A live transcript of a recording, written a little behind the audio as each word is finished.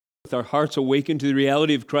with our hearts awakened to the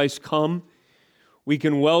reality of Christ come, we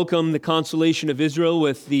can welcome the consolation of Israel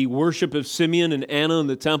with the worship of Simeon and Anna in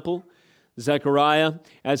the temple. Zechariah,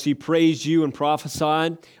 as he praised you and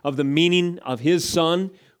prophesied of the meaning of his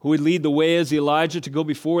son, who would lead the way as Elijah to go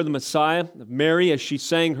before the Messiah. Of Mary, as she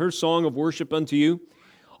sang her song of worship unto you.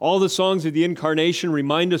 All the songs of the incarnation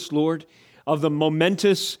remind us, Lord, of the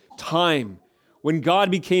momentous time when God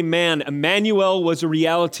became man. Emmanuel was a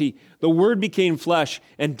reality. The Word became flesh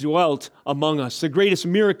and dwelt among us. The greatest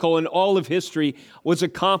miracle in all of history was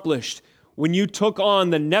accomplished when you took on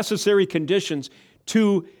the necessary conditions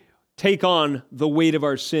to take on the weight of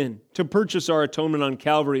our sin, to purchase our atonement on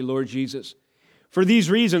Calvary, Lord Jesus. For these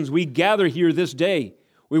reasons, we gather here this day.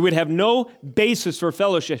 We would have no basis for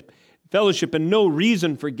fellowship and no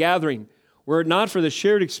reason for gathering were it not for the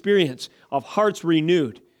shared experience of hearts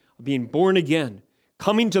renewed, of being born again,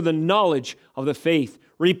 coming to the knowledge of the faith,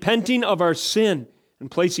 repenting of our sin,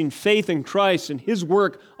 and placing faith in Christ and His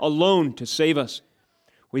work alone to save us.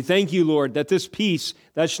 We thank you, Lord, that this peace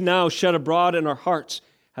that's now shed abroad in our hearts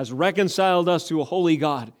has reconciled us to a holy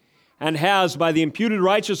God and has, by the imputed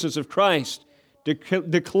righteousness of Christ,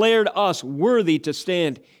 declared us worthy to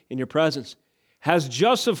stand in your presence, has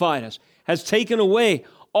justified us, has taken away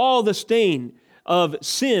all the stain of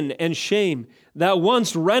sin and shame that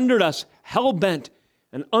once rendered us hell-bent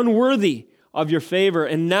and unworthy of your favor,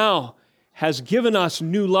 and now has given us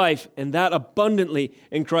new life, and that abundantly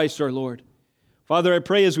in Christ our Lord. Father, I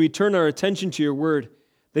pray as we turn our attention to your word,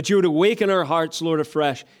 that you would awaken our hearts, Lord,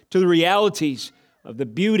 afresh to the realities of the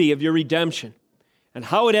beauty of your redemption and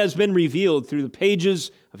how it has been revealed through the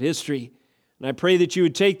pages of history. And I pray that you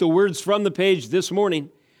would take the words from the page this morning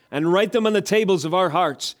and write them on the tables of our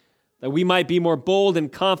hearts, that we might be more bold and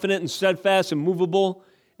confident and steadfast and movable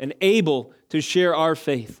and able to share our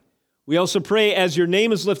faith. We also pray, as your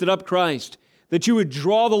name is lifted up, Christ, that you would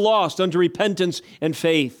draw the lost unto repentance and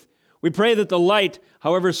faith. We pray that the light,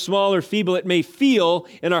 however small or feeble it may feel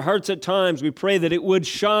in our hearts at times, we pray that it would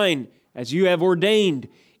shine as you have ordained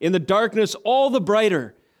in the darkness all the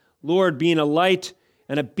brighter, Lord, being a light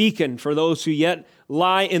and a beacon for those who yet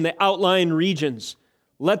lie in the outlying regions.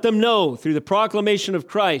 Let them know through the proclamation of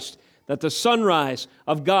Christ that the sunrise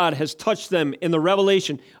of God has touched them in the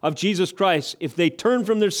revelation of Jesus Christ if they turn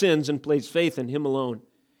from their sins and place faith in Him alone.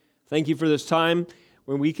 Thank you for this time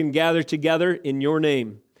when we can gather together in your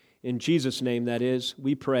name. In Jesus' name, that is,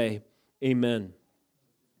 we pray. Amen.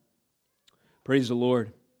 Praise the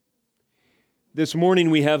Lord. This morning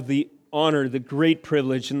we have the honor, the great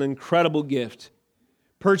privilege, and the incredible gift,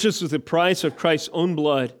 purchased with the price of Christ's own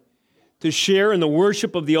blood, to share in the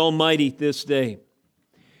worship of the Almighty this day.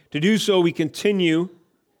 To do so, we continue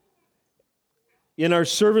in our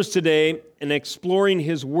service today in exploring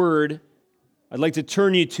His Word. I'd like to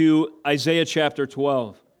turn you to Isaiah chapter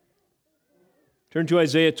 12. Turn to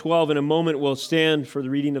Isaiah 12. In a moment, we'll stand for the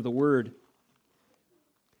reading of the Word.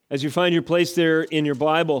 As you find your place there in your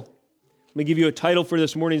Bible, let me give you a title for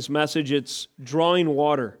this morning's message. It's Drawing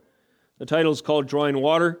Water. The title is called Drawing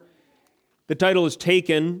Water. The title is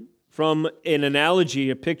taken from an analogy,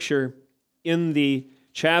 a picture in the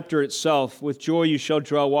chapter itself. With joy you shall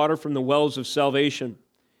draw water from the wells of salvation.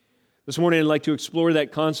 This morning I'd like to explore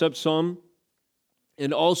that concept some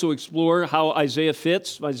and also explore how Isaiah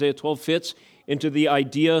 12 fits into the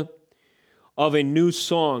idea of a new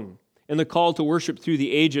song and the call to worship through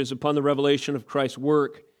the ages upon the revelation of Christ's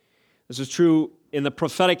work. This is true in the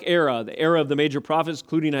prophetic era, the era of the major prophets,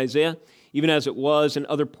 including Isaiah, even as it was in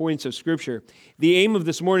other points of Scripture. The aim of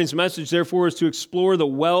this morning's message, therefore, is to explore the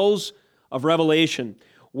wells of revelation,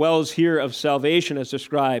 wells here of salvation as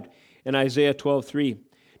described in Isaiah 12:3.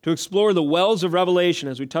 To explore the wells of revelation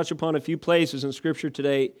as we touch upon a few places in Scripture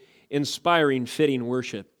today, inspiring, fitting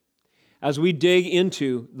worship. As we dig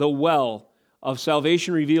into the well of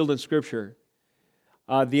salvation revealed in Scripture,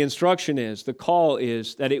 the instruction is, the call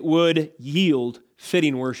is that it would yield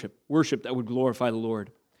fitting worship that would glorify the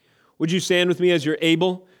Lord. Would you stand with me as you're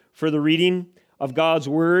able for the reading of God's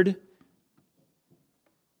Word?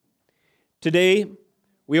 Today,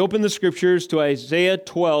 we open the Scriptures to Isaiah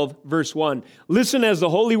 12, verse 1. Listen as the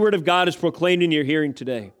holy Word of God is proclaimed in your hearing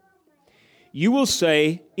today. You will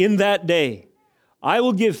say, in that day, I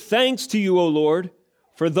will give thanks to you, O Lord,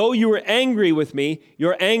 for though you were angry with me,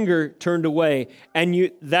 your anger turned away,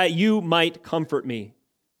 and that you might comfort me.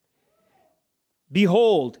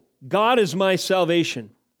 Behold, God is my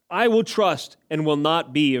salvation. I will trust and will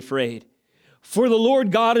not be afraid. For the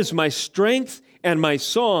Lord God is my strength and my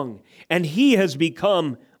song, and He has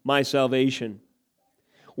become my salvation.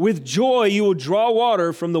 With joy you will draw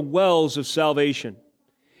water from the wells of salvation.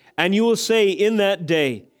 And you will say in that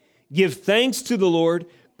day, give thanks to the Lord,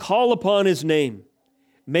 Call upon his name.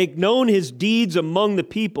 Make known his deeds among the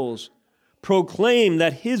peoples. Proclaim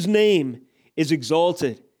that his name is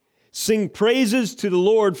exalted. Sing praises to the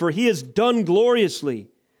Lord, for he has done gloriously.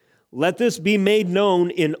 Let this be made known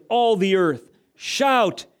in all the earth.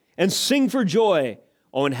 Shout and sing for joy,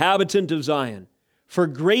 O inhabitant of Zion, for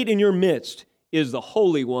great in your midst is the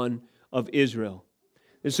Holy One of Israel.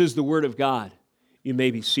 This is the word of God. You may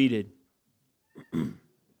be seated.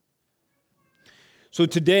 So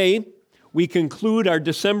today, we conclude our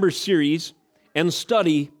December series and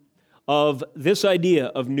study of this idea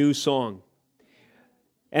of new song.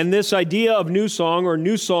 And this idea of new song, or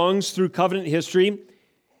new songs through covenant history,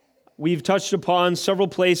 we've touched upon several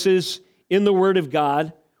places in the Word of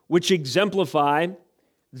God which exemplify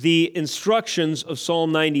the instructions of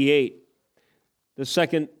Psalm 98. The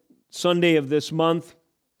second Sunday of this month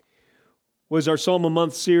was our Psalm a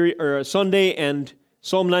Month series, or Sunday, and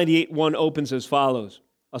Psalm 98:1 opens as follows: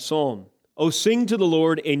 a psalm. O sing to the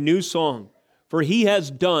Lord a new song, for he has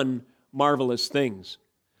done marvelous things.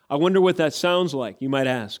 I wonder what that sounds like, you might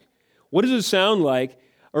ask. What does it sound like,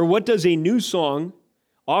 or what does a new song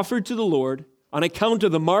offered to the Lord on account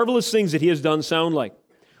of the marvelous things that he has done sound like?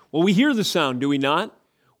 Well, we hear the sound, do we not?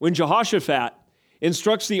 When Jehoshaphat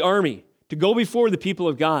instructs the army to go before the people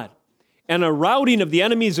of God, and a routing of the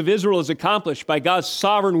enemies of Israel is accomplished by God's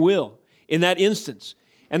sovereign will in that instance,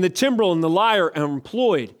 and the timbrel and the lyre are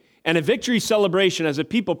employed, and a victory celebration as the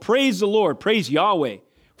people praise the Lord, praise Yahweh,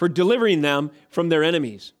 for delivering them from their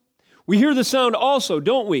enemies. We hear the sound also,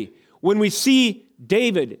 don't we, when we see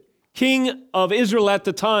David, king of Israel at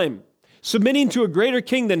the time, submitting to a greater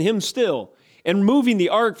king than him still, and moving the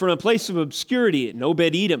ark from a place of obscurity in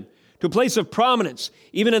Obed-Edom to a place of prominence,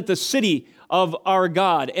 even at the city of our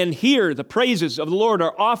God. And here the praises of the Lord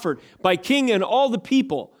are offered by king and all the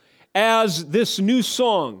people as this new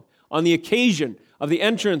song on the occasion of the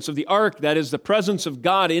entrance of the ark, that is the presence of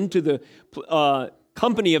God into the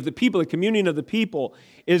company of the people, the communion of the people,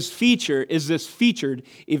 is this featured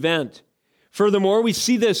event. Furthermore, we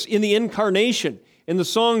see this in the incarnation, in the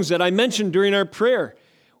songs that I mentioned during our prayer,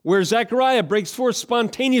 where Zechariah breaks forth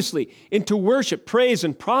spontaneously into worship, praise,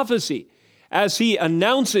 and prophecy as he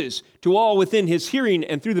announces to all within his hearing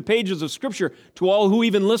and through the pages of Scripture, to all who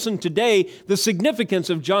even listen today, the significance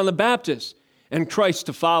of John the Baptist and Christ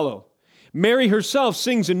to follow. Mary herself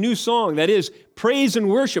sings a new song, that is, praise and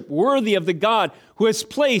worship worthy of the God who has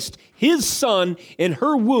placed his Son in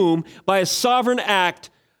her womb by a sovereign act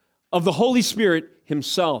of the Holy Spirit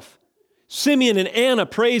himself. Simeon and Anna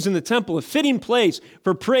praise in the temple, a fitting place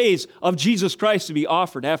for praise of Jesus Christ to be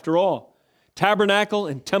offered. After all, tabernacle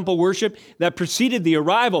and temple worship that preceded the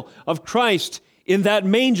arrival of Christ in that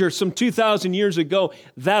manger some 2,000 years ago,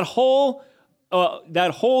 that whole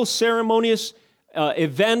ceremonious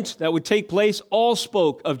event that would take place all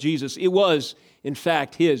spoke of Jesus. It was, in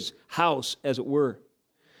fact, his house, as it were.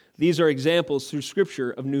 These are examples through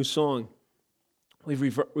Scripture of new song.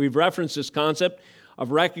 We've referenced this concept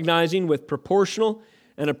of recognizing with proportional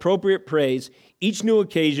and appropriate praise each new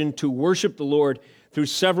occasion to worship the Lord through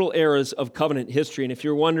several eras of covenant history. And if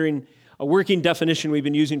you're wondering, a working definition we've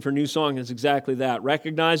been using for new song is exactly that: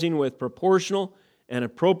 recognizing with proportional and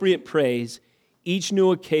appropriate praise each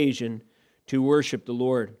new occasion to worship the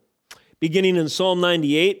Lord. Beginning in Psalm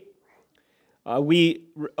 98, we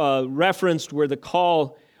referenced where the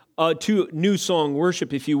call to new song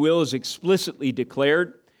worship, if you will, is explicitly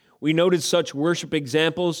declared. We noted such worship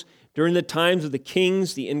examples during the times of the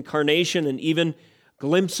kings, the incarnation, and even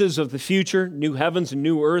glimpses of the future, new heavens and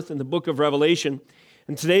new earth in the book of Revelation.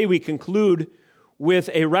 And today we conclude with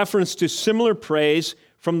a reference to similar praise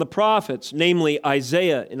from the prophets, namely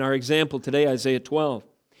Isaiah, in our example today, Isaiah 12.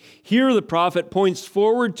 Here the prophet points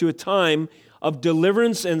forward to a time of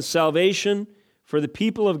deliverance and salvation for the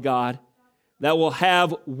people of God that will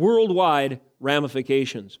have worldwide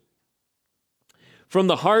ramifications. From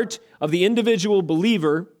the heart of the individual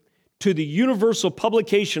believer to the universal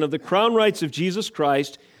publication of the crown rights of Jesus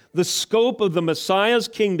Christ, the scope of the Messiah's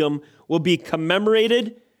kingdom will be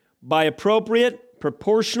commemorated by appropriate,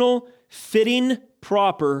 proportional, fitting,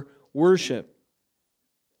 proper worship.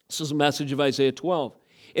 This is a message of Isaiah 12.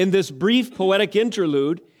 In this brief poetic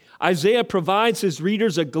interlude, Isaiah provides his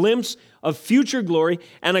readers a glimpse of future glory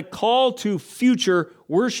and a call to future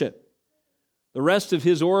worship. The rest of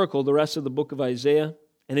his oracle, the rest of the book of Isaiah,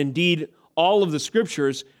 and indeed all of the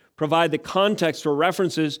Scriptures, provide the context or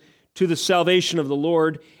references to the salvation of the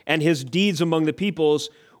Lord and his deeds among the peoples,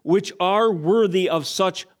 which are worthy of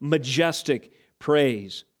such majestic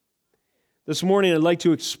praise. This morning, I'd like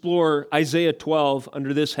to explore Isaiah 12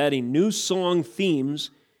 under this heading: New Song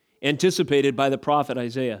Themes Anticipated by the Prophet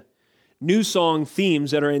Isaiah. new song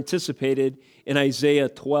themes that are anticipated in Isaiah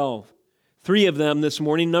 12. 3 of them this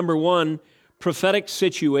morning. Number 1, prophetic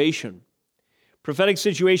situation. Prophetic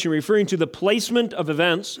situation referring to the placement of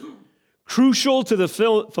events crucial to the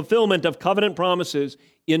fulfillment of covenant promises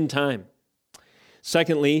in time.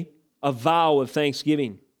 Secondly, a vow of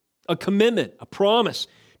thanksgiving, a commitment, a promise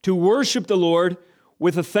to worship the Lord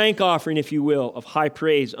with a thank offering, if you will, of high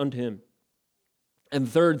praise unto Him. And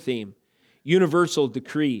third theme, universal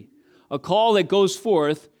decree, a call that goes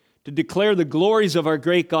forth to declare the glories of our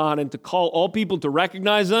great God and to call all people to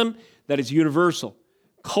recognize them, that is universal,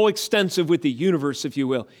 coextensive with the universe, if you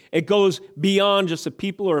will. It goes beyond just a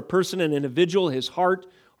people or a person, an individual, his heart,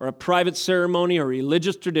 or a private ceremony or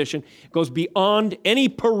religious tradition. It goes beyond any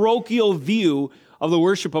parochial view of the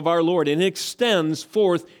worship of our Lord, and it extends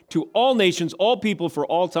forth to all nations, all people for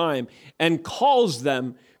all time, and calls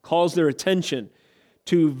their attention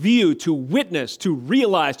to view, to witness, to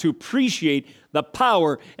realize, to appreciate the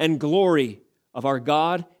power and glory of our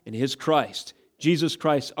God and His Christ, Jesus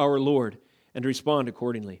Christ our Lord, and respond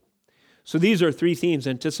accordingly. So these are 3 themes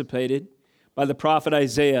anticipated by the prophet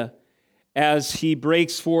Isaiah as he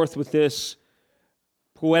breaks forth with this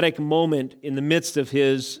poetic moment in the midst of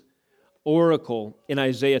his oracle in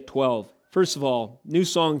Isaiah 12. First of all, new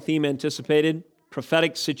song theme anticipated,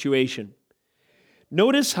 prophetic situation.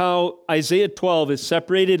 Notice how Isaiah 12 is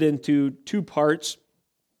separated into 2 parts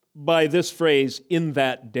by this phrase, in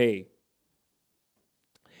that day.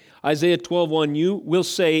 Isaiah 12:1, you will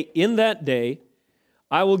say, in that day,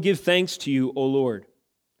 I will give thanks to you, O Lord.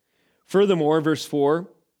 Furthermore, verse 4,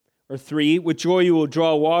 or 3, with joy you will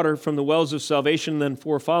draw water from the wells of salvation. Then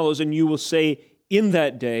 4 follows, and you will say, in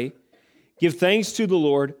that day, give thanks to the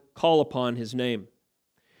Lord, call upon His name.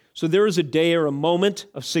 So there is a day or a moment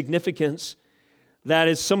of significance that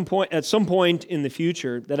is at some point in the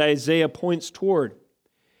future that Isaiah points toward.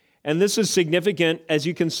 And this is significant as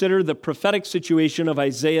you consider the prophetic situation of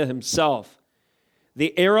Isaiah himself.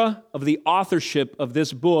 The era of the authorship of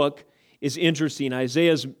this book is interesting.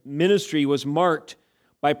 Isaiah's ministry was marked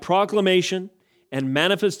by proclamation and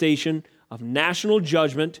manifestation of national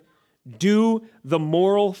judgment due the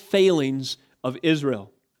moral failings of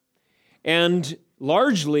Israel. And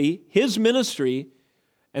largely, his ministry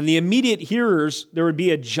and the immediate hearers, there would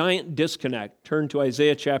be a giant disconnect. Turn to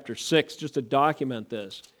Isaiah chapter 6 just to document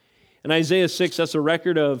this. In Isaiah 6, that's a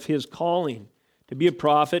record of his calling to be a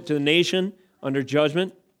prophet to the nation under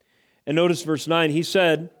judgment. And notice verse 9, he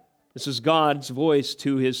said, this is God's voice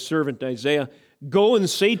to his servant Isaiah, go and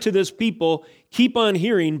say to this people, keep on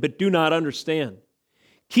hearing, but do not understand.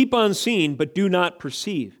 Keep on seeing, but do not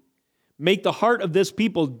perceive. Make the heart of this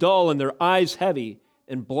people dull and their eyes heavy,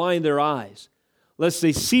 and blind their eyes, lest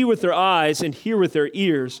they see with their eyes and hear with their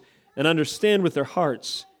ears and understand with their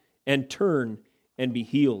hearts and turn and be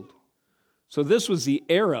healed. So this was the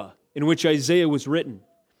era in which Isaiah was written.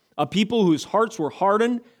 A people whose hearts were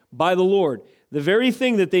hardened by the Lord. The very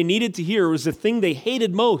thing that they needed to hear was the thing they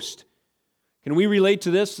hated most. Can we relate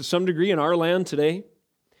to this to some degree in our land today?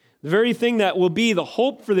 The very thing that will be the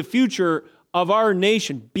hope for the future of our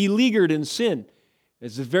nation, beleaguered in sin,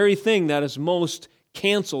 is the very thing that is most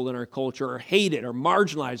canceled in our culture, or hated, or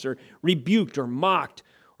marginalized, or rebuked, or mocked,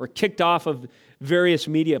 or kicked off of various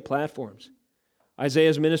media platforms.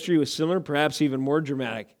 Isaiah's ministry was similar, perhaps even more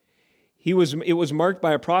dramatic. It was marked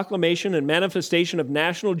by a proclamation and manifestation of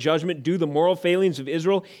national judgment due to the moral failings of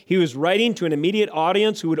Israel. He was writing to an immediate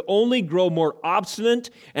audience who would only grow more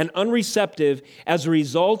obstinate and unreceptive as a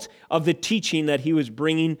result of the teaching that he was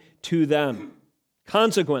bringing to them.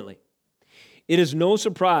 Consequently, it is no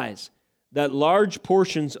surprise that large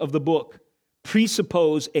portions of the book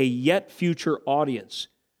presuppose a yet future audience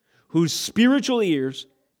whose spiritual ears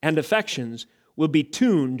and affections will be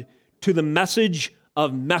tuned to the message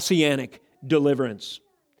of messianic deliverance.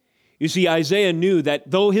 You see, Isaiah knew that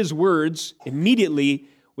though his words immediately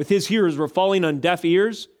with his hearers were falling on deaf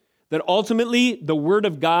ears, that ultimately the word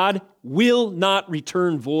of God will not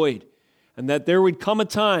return void, and that there would come a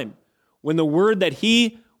time when the word that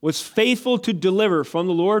he was faithful to deliver from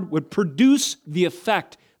the Lord would produce the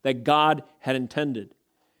effect that God had intended.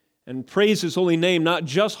 And praise his holy name, not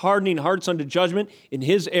just hardening hearts unto judgment in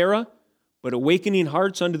his era, but awakening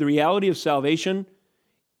hearts unto the reality of salvation.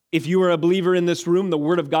 If you are a believer in this room, the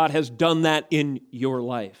Word of God has done that in your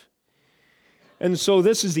life. And so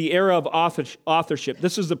this is the era of authorship.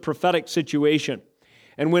 This is the prophetic situation.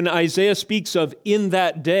 And when Isaiah speaks of in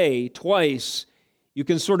that day twice, you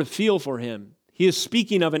can sort of feel for him. He is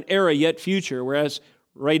speaking of an era yet future, whereas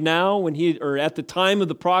right now, at the time of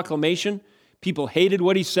the proclamation, people hated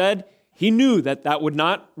what he said. He knew that that would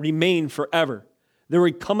not remain forever. There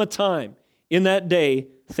would come a time in that day,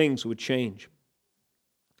 things would change.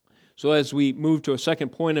 So as we move to a second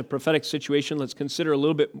point of prophetic situation, let's consider a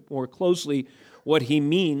little bit more closely what he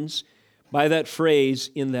means by that phrase,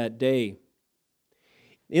 in that day.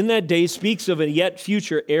 In that day speaks of a yet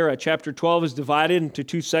future era. Chapter 12 is divided into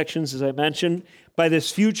two sections, as I mentioned, by this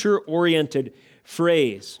future-oriented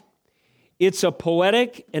phrase. It's a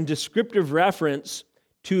poetic and descriptive reference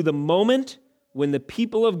to the moment when the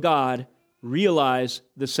people of God realize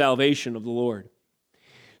the salvation of the Lord.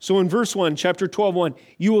 So in verse 1, chapter 12:1,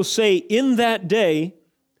 you will say, in that day,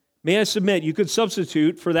 may I submit, you could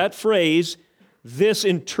substitute for that phrase this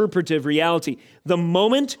interpretive reality. The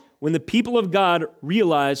moment when the people of God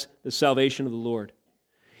realize the salvation of the Lord.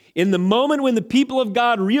 In the moment when the people of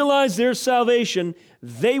God realize their salvation,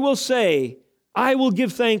 they will say, I will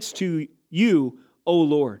give thanks to you, O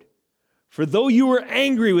Lord. For though you were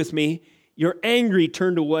angry with me, your anger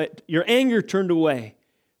turned away,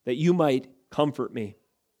 that you might comfort me.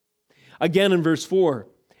 Again in verse 4,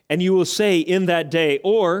 and you will say in that day,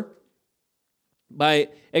 or by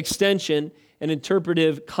extension and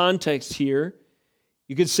interpretive context here,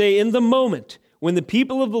 you could say in the moment when the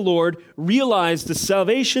people of the Lord realize the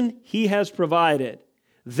salvation he has provided,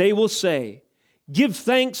 they will say, give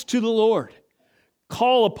thanks to the Lord,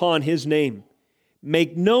 call upon his name,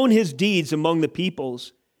 make known his deeds among the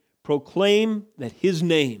peoples, proclaim that his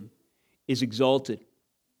name is exalted.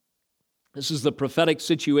 This is the prophetic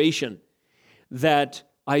situation that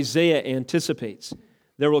Isaiah anticipates.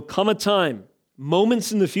 There will come a time,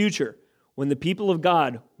 moments in the future, when the people of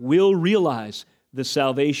God will realize the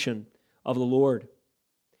salvation of the Lord.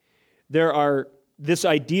 There are this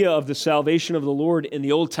idea of the salvation of the Lord in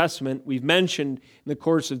the Old Testament, we've mentioned in the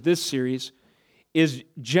course of this series, is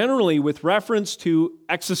generally with reference to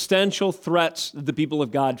existential threats that the people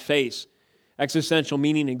of God face. Existential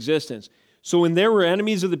meaning existence. So when there were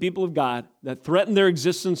enemies of the people of God that threatened their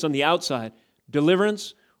existence on the outside,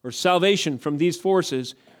 deliverance or salvation from these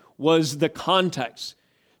forces was the context.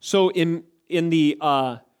 So in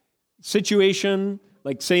the situation,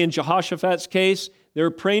 like say in Jehoshaphat's case, they were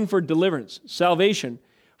praying for deliverance, salvation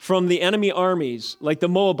from the enemy armies, like the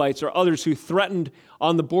Moabites or others who threatened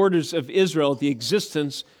on the borders of Israel the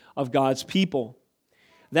existence of God's people.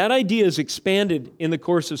 That idea is expanded in the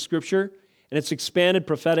course of Scripture, and it's expanded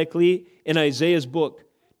prophetically in Isaiah's book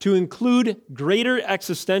to include greater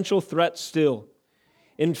existential threats still.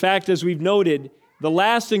 In fact, as we've noted, the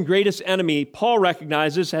last and greatest enemy Paul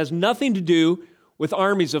recognizes has nothing to do with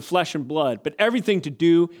armies of flesh and blood, but everything to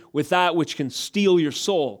do with that which can steal your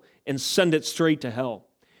soul and send it straight to hell.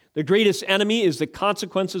 The greatest enemy is the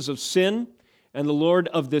consequences of sin and the Lord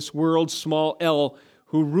of this world, small l,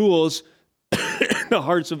 who rules the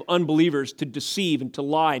hearts of unbelievers to deceive and to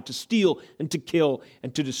lie, to steal and to kill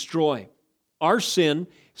and to destroy. Our sin,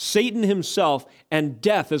 Satan himself, and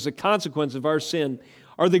death as a consequence of our sin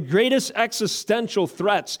are the greatest existential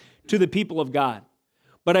threats to the people of God.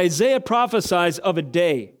 But Isaiah prophesies of a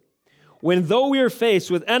day when, though we are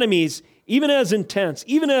faced with enemies even as intense,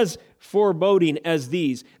 even as foreboding as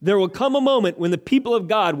these, there will come a moment when the people of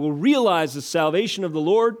God will realize the salvation of the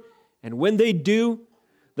Lord, and when they do,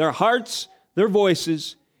 their hearts, their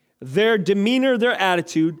voices, their demeanor, their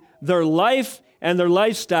attitude, their life, and their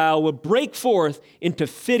lifestyle will break forth into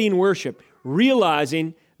fitting worship,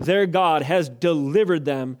 realizing their God has delivered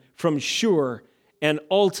them from sure and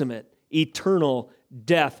ultimate eternal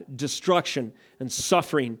death, destruction, and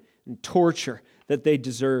suffering and torture that they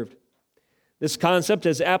deserved. This concept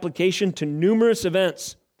has application to numerous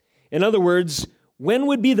events. In other words, when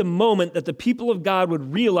would be the moment that the people of God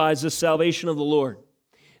would realize the salvation of the Lord?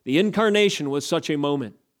 The incarnation was such a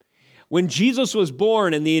moment. When Jesus was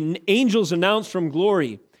born and the angels announced from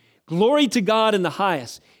glory, glory to God in the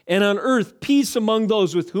highest, and on earth peace among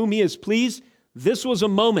those with whom he is pleased, this was a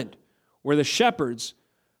moment where the shepherds,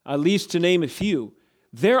 at least to name a few,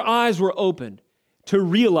 their eyes were opened to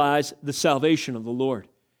realize the salvation of the Lord.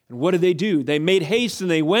 And what did they do? They made haste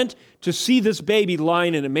and they went to see this baby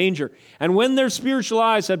lying in a manger. And when their spiritual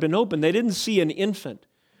eyes had been opened, they didn't see an infant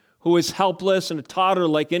who was helpless and a toddler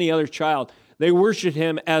like any other child. They worshiped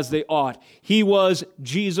him as they ought. He was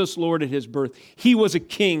Jesus, Lord, at his birth. He was a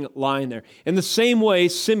king lying there. In the same way,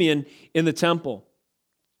 Simeon in the temple.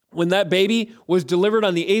 When that baby was delivered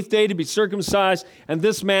on the 8th day to be circumcised, and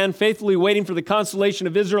this man, faithfully waiting for the consolation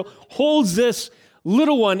of Israel, holds this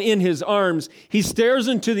little one in his arms, he stares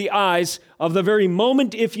into the eyes of the very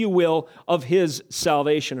moment, if you will, of his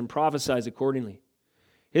salvation and prophesies accordingly.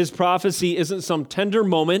 His prophecy isn't some tender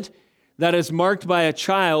moment that is marked by a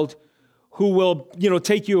child who will,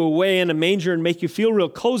 take you away in a manger and make you feel real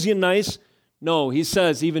cozy and nice. No, he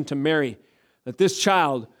says, even to Mary, that this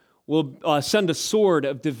child will send a sword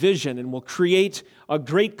of division and will create a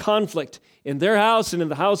great conflict in their house and in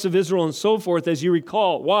the house of Israel and so forth, as you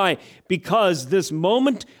recall. Why? Because this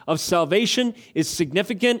moment of salvation is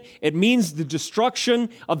significant. It means the destruction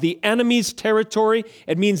of the enemy's territory.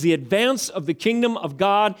 It means the advance of the kingdom of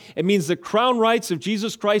God. It means the crown rights of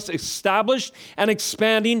Jesus Christ established and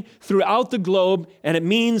expanding throughout the globe. And it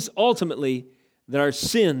means ultimately that our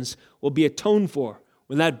sins will be atoned for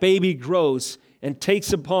when that baby grows and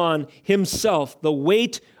takes upon himself the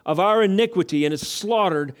weight of our iniquity and is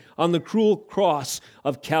slaughtered on the cruel cross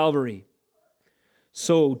of Calvary.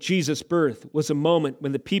 So Jesus' birth was a moment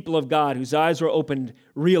when the people of God, whose eyes were opened,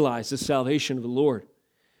 realized the salvation of the Lord.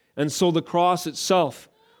 And so the cross itself,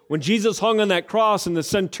 when Jesus hung on that cross and the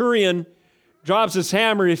centurion drops his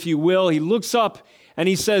hammer, if you will, he looks up and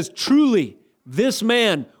he says, truly, this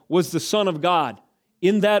man was the Son of God.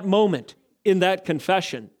 In that moment, in that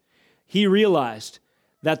confession, he realized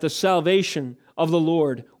that the salvation of the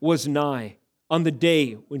Lord was nigh on the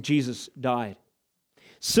day when Jesus died.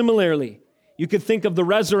 Similarly, you could think of the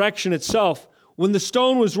resurrection itself. When the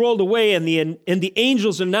stone was rolled away and the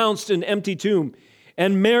angels announced an empty tomb,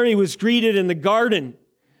 and Mary was greeted in the garden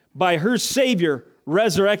by her Savior,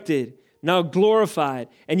 resurrected, now glorified,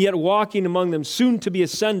 and yet walking among them, soon to be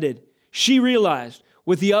ascended, she realized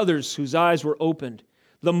with the others whose eyes were opened,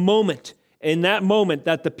 in that moment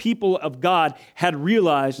that the people of God had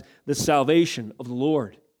realized the salvation of the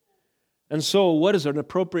Lord. And so what is an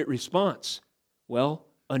appropriate response? Well,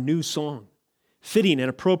 a new song, fitting and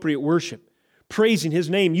appropriate worship, praising His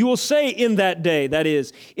name. You will say in that day, that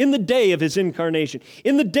is, in the day of His incarnation,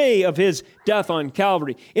 in the day of His death on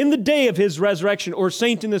Calvary, in the day of His resurrection, or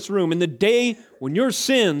saint in this room, in the day when your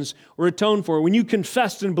sins were atoned for, when you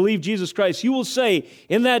confessed and believed Jesus Christ, you will say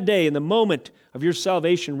in that day, in the moment of your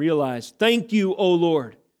salvation, realize, thank you, O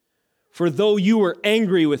Lord, for though you were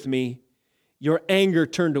angry with me, your anger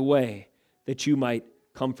turned away that you might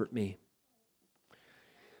comfort me.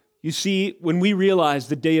 You see, when we realize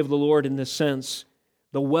the day of the Lord in this sense,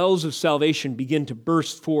 the wells of salvation begin to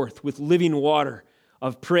burst forth with living water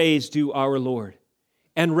of praise to our Lord,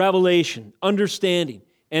 and revelation, understanding,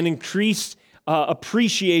 and increased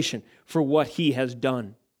appreciation for what He has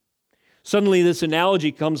done. Suddenly, this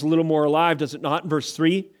analogy comes a little more alive, does it not? In verse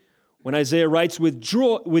 3, when Isaiah writes, with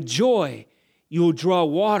joy you will draw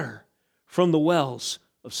water from the wells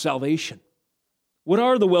of salvation. What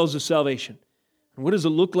are the wells of salvation? And what does it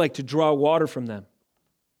look like to draw water from them?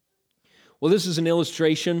 Well, this is an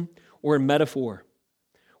illustration or a metaphor.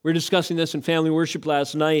 We were discussing this in family worship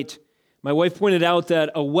last night. My wife pointed out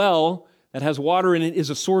that a well that has water in it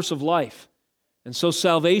is a source of life. And so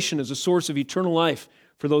salvation is a source of eternal life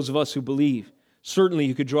for those of us who believe. Certainly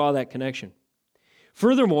you could draw that connection.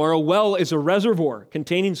 Furthermore, a well is a reservoir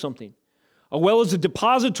containing something. A well is a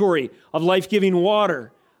depository of life-giving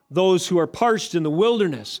water. Those who are parched in the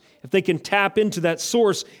wilderness, if they can tap into that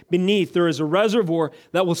source beneath, there is a reservoir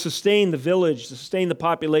that will sustain the village, sustain the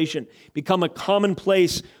population, become a common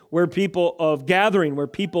place where people of gathering, where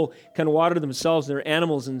people can water themselves, their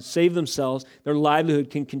animals, and save themselves. Their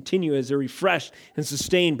livelihood can continue as they're refreshed and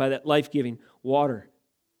sustained by that life-giving water.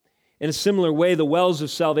 In a similar way, the wells of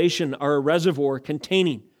salvation are a reservoir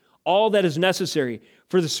containing all that is necessary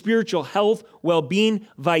for the spiritual health, well-being,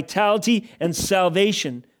 vitality, and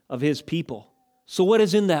salvation of His people. So what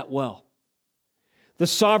is in that well? The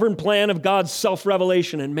sovereign plan of God's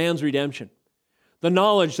self-revelation and man's redemption. The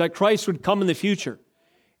knowledge that Christ would come in the future,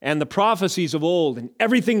 and the prophecies of old, and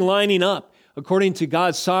everything lining up according to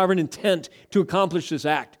God's sovereign intent to accomplish this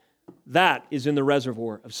act. That is in the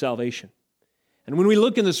reservoir of salvation. And when we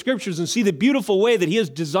look in the Scriptures and see the beautiful way that He has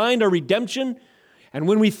designed our redemption, and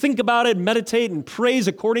when we think about it, meditate, and praise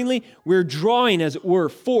accordingly, we're drawing, as it were,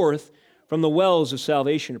 forth from the wells of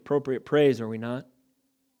salvation, appropriate praise, are we not?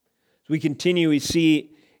 As we continue, we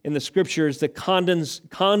see in the Scriptures the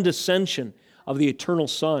condescension of the eternal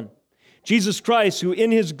Son. Jesus Christ, who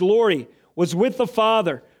in His glory was with the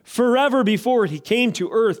Father forever before He came to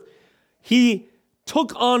earth, He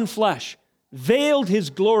took on flesh, veiled His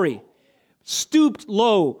glory, stooped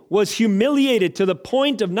low, was humiliated to the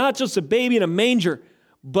point of not just a baby in a manger,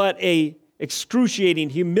 but a excruciating,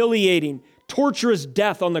 humiliating, torturous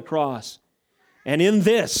death on the cross. And in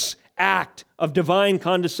this act of divine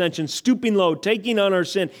condescension, stooping low, taking on our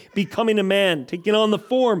sin, becoming a man, taking on the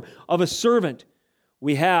form of a servant,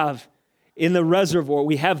 we have in the reservoir,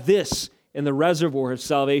 we have this in the reservoir of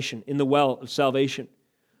salvation, in the well of salvation.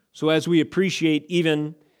 So as we appreciate,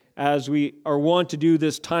 even as we are wont to do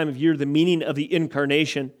this time of year, the meaning of the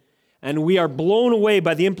incarnation, and we are blown away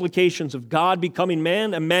by the implications of God becoming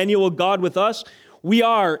man, Emmanuel, God with us, We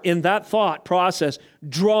are, in that thought process,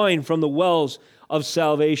 drawing from the wells of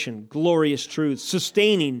salvation, glorious truth,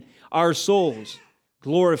 sustaining our souls,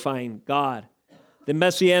 glorifying God. The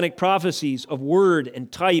messianic prophecies of word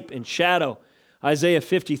and type and shadow. Isaiah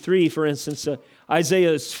 53, for instance,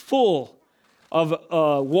 Isaiah is full of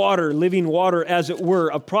water, living water, as it were,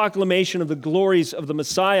 a proclamation of the glories of the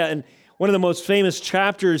Messiah. And one of the most famous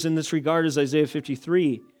chapters in this regard is Isaiah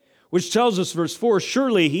 53, which tells us, verse 4,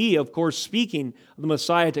 surely he, of course, speaking of the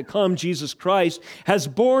Messiah to come, Jesus Christ, has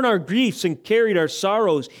borne our griefs and carried our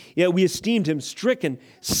sorrows, yet we esteemed him stricken,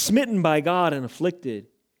 smitten by God, and afflicted.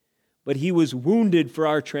 But he was wounded for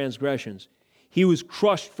our transgressions. He was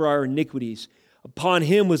crushed for our iniquities. Upon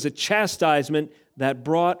him was a chastisement that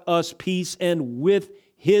brought us peace, and with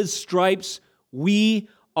his stripes we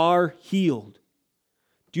are healed.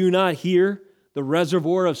 Do you not hear the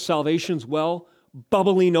reservoir of salvation's well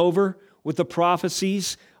bubbling over with the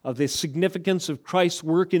prophecies of the significance of Christ's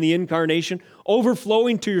work in the incarnation,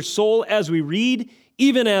 overflowing to your soul as we read,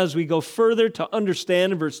 even as we go further to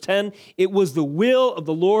understand in verse 10, it was the will of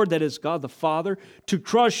the Lord, that is God the Father, to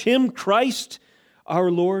crush him, Christ,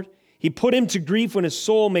 our Lord. He put him to grief when his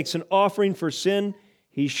soul makes an offering for sin.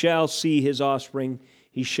 He shall see his offspring.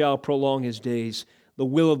 He shall prolong his days. The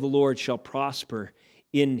will of the Lord shall prosper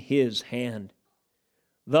in his hand.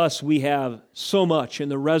 Thus we have so much in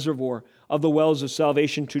the reservoir of the wells of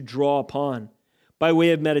salvation to draw upon, by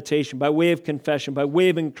way of meditation, by way of confession, by way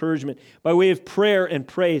of encouragement, by way of prayer and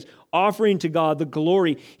praise, offering to God the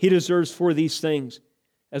glory he deserves for these things.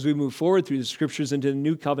 As we move forward through the Scriptures into the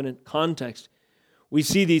New Covenant context, we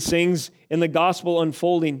see these things in the gospel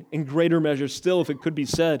unfolding in greater measure still, if it could be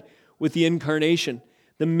said, with the incarnation,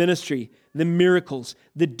 the ministry, the miracles,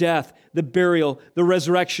 the death, the burial, the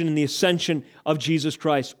resurrection, and the ascension of Jesus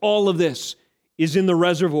Christ. All of this is in the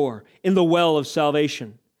reservoir, in the well of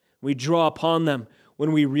salvation. We draw upon them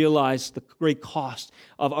when we realize the great cost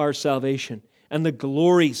of our salvation and the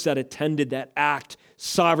glories that attended that act,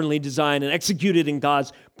 sovereignly designed and executed in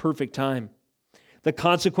God's perfect time. The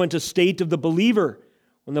consequent estate of the believer,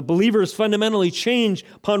 when the believer is fundamentally changed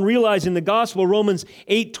upon realizing the gospel. Romans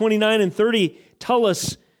 8:29 and 30 tell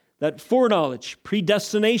us that foreknowledge,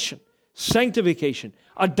 predestination, sanctification,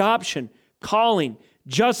 adoption, calling,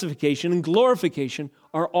 justification, and glorification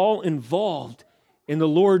are all involved in the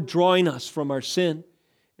Lord drawing us from our sin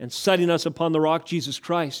and setting us upon the rock, Jesus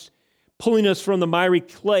Christ, pulling us from the miry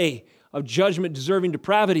clay of judgment-deserving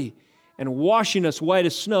depravity and washing us white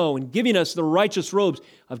as snow and giving us the righteous robes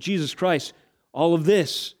of Jesus Christ. All of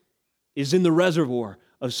this is in the reservoir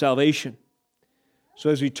of salvation.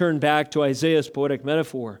 So as we turn back to Isaiah's poetic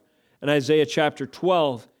metaphor in Isaiah chapter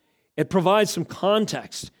 12, it provides some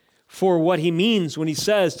context for what he means when he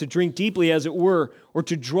says to drink deeply, as it were, or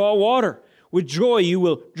to draw water. With joy you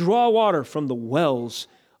will draw water from the wells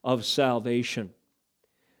of salvation.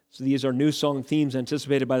 So these are new song themes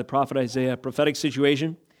anticipated by the prophet Isaiah. Prophetic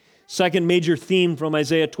situation. Second major theme from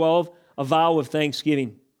Isaiah 12, a vow of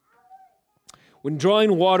thanksgiving. When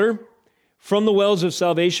drawing water from the wells of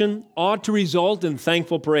salvation ought to result in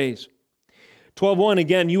thankful praise. 12:1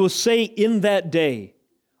 again, you will say in that day,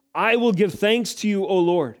 I will give thanks to you, O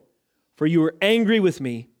Lord, for you were angry with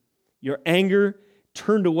me. Your anger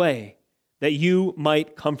turned away, that you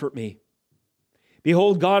might comfort me.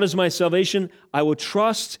 Behold, God is my salvation. I will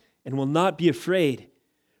trust and will not be afraid.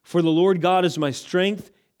 For the Lord God is my strength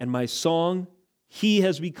and my song. He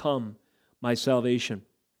has become my salvation.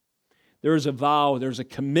 There is a vow, there's a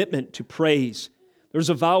commitment to praise. There's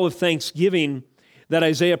a vow of thanksgiving that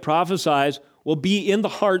Isaiah prophesies will be in the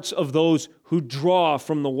hearts of those who draw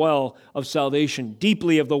from the well of salvation,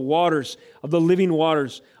 deeply of the waters, of the living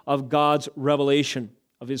waters of God's revelation,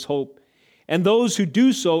 of His hope. And those who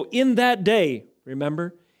do so in that day,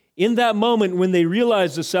 remember, in that moment when they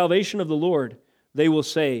realize the salvation of the Lord, they will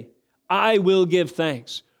say, I will give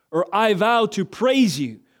thanks, or I vow to praise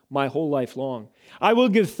you my whole life long. I will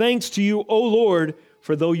give thanks to you, O Lord,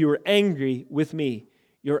 for though you were angry with me,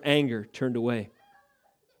 your anger turned away.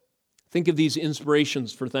 Think of these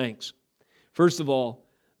inspirations for thanks. First of all,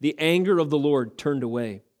 the anger of the Lord turned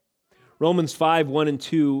away. Romans 5:1 and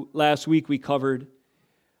 2, last week we covered.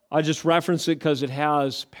 I'll just reference it because it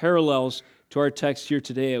has parallels to our text here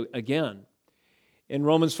today again. In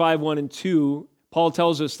Romans 5:1 and 2, Paul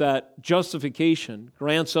tells us that justification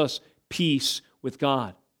grants us peace with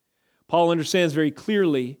God. Paul understands very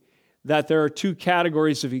clearly that there are two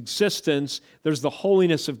categories of existence. There's the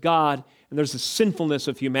holiness of God and there's the sinfulness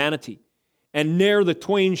of humanity. And ne'er the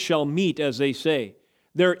twain shall meet, as they say.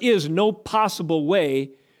 There is no possible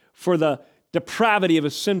way for the depravity of a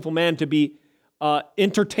sinful man to be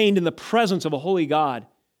entertained in the presence of a holy God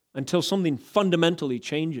until something fundamentally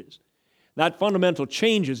changes. That fundamental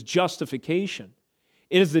change is justification.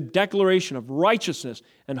 It is the declaration of righteousness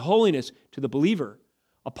and holiness to the believer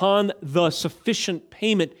upon the sufficient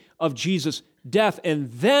payment of Jesus' death.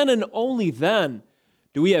 And then and only then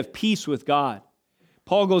do we have peace with God.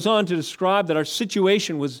 Paul goes on to describe that our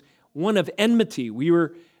situation was one of enmity. We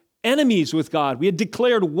were enemies with God. We had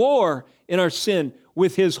declared war in our sin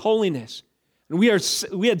with His holiness. And we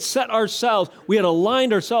had set ourselves, we had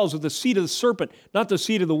aligned ourselves with the seed of the serpent, not the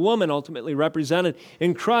seed of the woman ultimately represented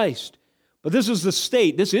in Christ. But this is the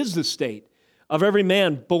state of every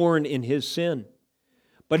man born in his sin.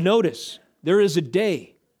 But notice, there is a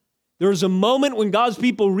day, there is a moment when God's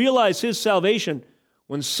people realize His salvation,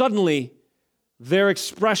 when suddenly their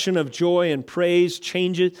expression of joy and praise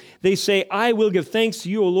changes. They say, I will give thanks to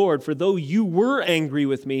you, O Lord, for though you were angry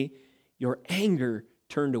with me, your anger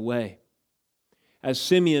turned away. As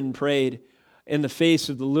Simeon prayed in the face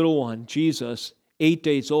of the little one, Jesus, 8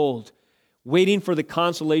 days old, waiting for the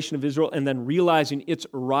consolation of Israel and then realizing its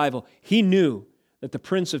arrival, he knew that the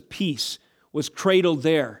Prince of Peace was cradled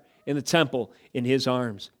there in the temple in his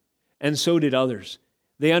arms. And so did others.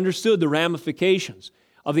 They understood the ramifications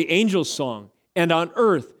of the angel's song, and on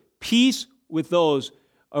earth, peace with those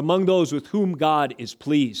among those with whom God is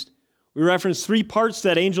pleased. We referenced 3 parts to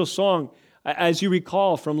that angel's song, as you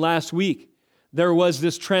recall from last week. There was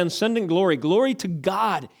this transcendent glory to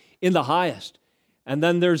God in the highest. And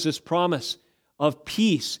then there's this promise of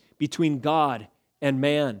peace between God and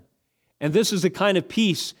man. And this is the kind of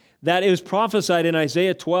peace that is prophesied in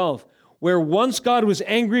Isaiah 12, where once God was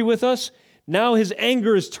angry with us, now His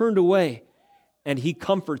anger is turned away, and He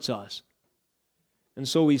comforts us. And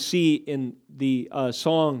so we see in the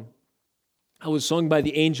song, how it was sung by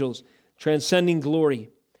the angels, transcending glory,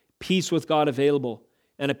 peace with God available,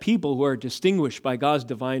 and a people who are distinguished by God's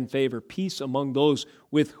divine favor, peace among those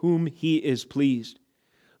with whom He is pleased.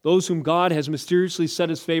 Those whom God has mysteriously set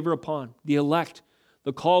His favor upon, the elect,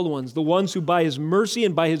 the called ones, the ones who by His mercy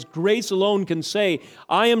and by His grace alone can say,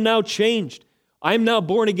 I am now changed. I am now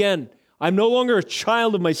born again. I'm no longer a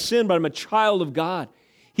child of my sin, but I'm a child of God.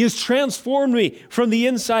 He has transformed me from the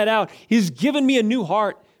inside out. He's given me a new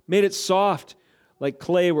heart, made it soft like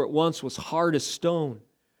clay where it once was hard as stone.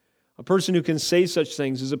 A person who can say such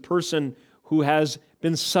things is a person who has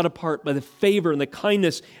been set apart by the favor and the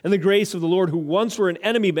kindness and the grace of the Lord, who once were an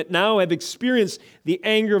enemy but now have experienced the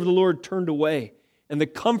anger of the Lord turned away and the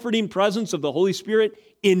comforting presence of the Holy Spirit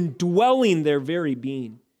indwelling their very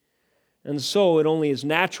being. And so it only is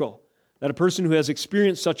natural that a person who has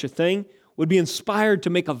experienced such a thing would be inspired to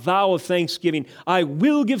make a vow of thanksgiving. I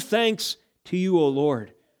will give thanks to you, O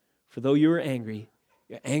Lord, for though you are angry,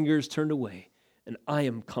 your anger is turned away, and I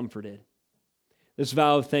am comforted. This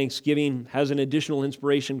vow of thanksgiving has an additional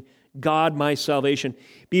inspiration. God, my salvation.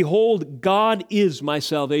 Behold, God is my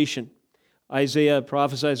salvation. Isaiah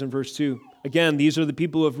prophesies in verse 2. Again, these are the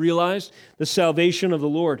people who have realized the salvation of the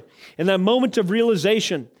Lord. In that moment of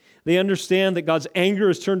realization, they understand that God's anger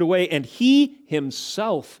is turned away, and He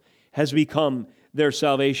Himself has become their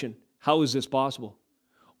salvation. How is this possible?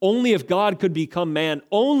 Only if God could become man.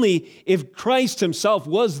 Only if Christ Himself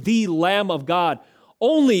was the Lamb of God.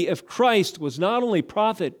 Only if Christ was not only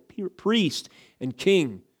prophet, priest, and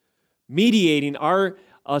king, mediating our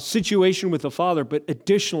situation with the Father, but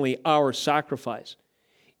additionally our sacrifice.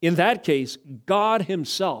 In that case, God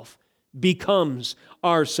Himself becomes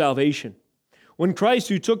our salvation. When Christ,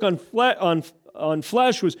 who took on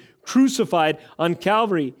flesh, was crucified on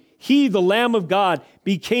Calvary, He, the Lamb of God,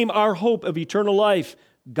 became our hope of eternal life.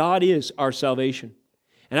 God is our salvation.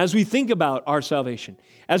 And as we think about our salvation,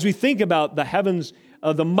 as we think about the heavens,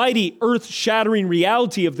 the mighty earth-shattering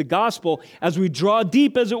reality of the gospel, as we draw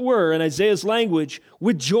deep, as it were, in Isaiah's language,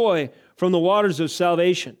 with joy from the waters of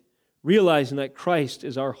salvation, realizing that Christ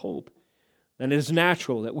is our hope, then it is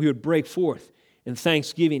natural that we would break forth in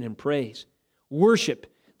thanksgiving and praise, worship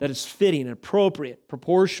that is fitting and appropriate,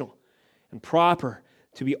 proportional, and proper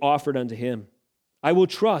to be offered unto Him. I will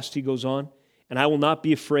trust, he goes on, and I will not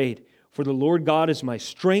be afraid, for the Lord God is my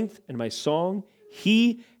strength and my song.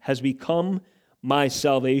 He has become my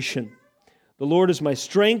salvation. The Lord is my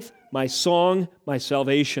strength, my song, my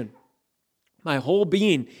salvation. My whole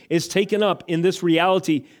being is taken up in this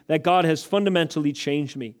reality that God has fundamentally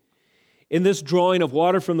changed me. In this drawing of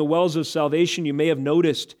water from the wells of salvation, you may have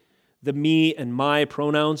noticed the me and my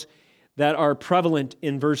pronouns that are prevalent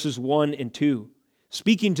in verses 1 and 2,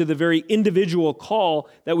 speaking to the very individual call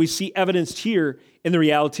that we see evidenced here in the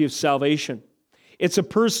reality of salvation. It's a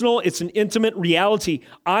personal, it's an intimate reality.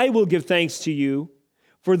 I will give thanks to you,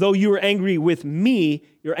 for though you are angry with me,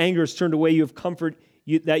 your anger is turned away. You have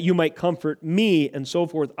that you might comfort me, and so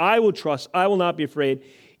forth. I will trust, I will not be afraid.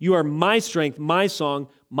 You are my strength, my song,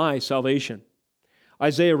 my salvation.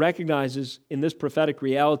 Isaiah recognizes in this prophetic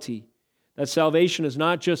reality that salvation is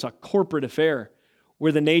not just a corporate affair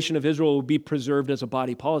where the nation of Israel will be preserved as a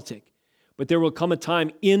body politic, but there will come a time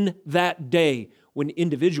in that day when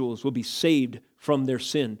individuals will be saved from their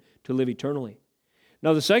sin to live eternally.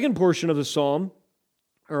 Now, the second portion of the psalm,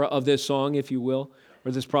 or of this song, if you will,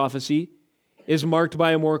 or this prophecy, is marked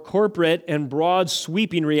by a more corporate and broad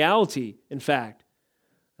sweeping reality, in fact.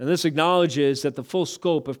 And this acknowledges that the full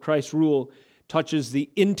scope of Christ's rule touches the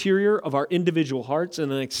interior of our individual hearts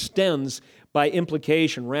and then extends by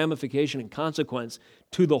implication, ramification, and consequence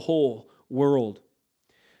to the whole world.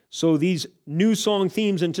 So these new song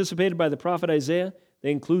themes anticipated by the prophet Isaiah,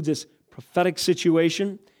 they include this prophetic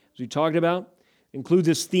situation, as we talked about, include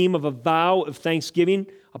this theme of a vow of thanksgiving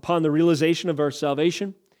upon the realization of our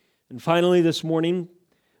salvation. And finally, this morning,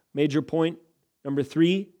 major point number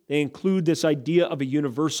 3, they include this idea of a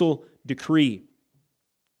universal decree.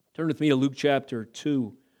 Turn with me to Luke chapter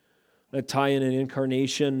 2. I'm going to tie in an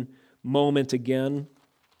incarnation moment again.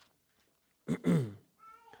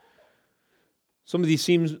 Some of these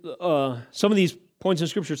points in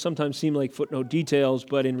Scripture sometimes seem like footnote details,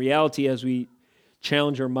 but in reality, as we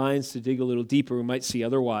challenge our minds to dig a little deeper, we might see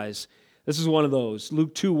otherwise. This is one of those.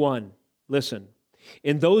 Luke 2:1. Listen.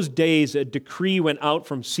 In those days, a decree went out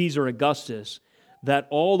from Caesar Augustus that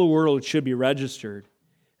all the world should be registered.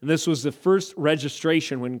 And this was the first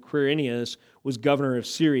registration when Quirinius was governor of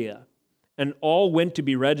Syria. And all went to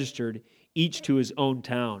be registered, each to his own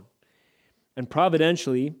town. And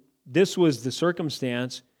providentially, this was the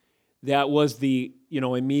circumstance that was the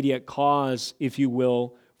immediate cause, if you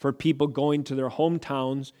will, for people going to their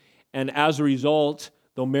hometowns. And as a result,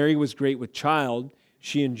 though Mary was great with child,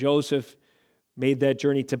 she and Joseph made that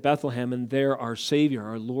journey to Bethlehem, and there our Savior,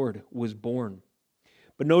 our Lord, was born.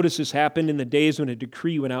 But notice this happened in the days when a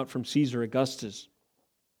decree went out from Caesar Augustus.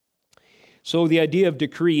 So the idea of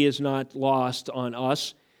decree is not lost on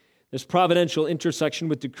us. This providential intersection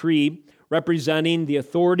with decree, representing the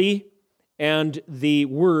authority and the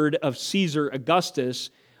word of Caesar Augustus,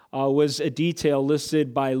 was a detail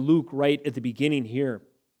listed by Luke right at the beginning here.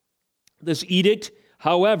 This edict,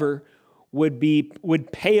 however,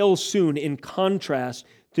 would pale soon in contrast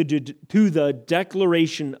to the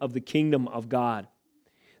declaration of the kingdom of God.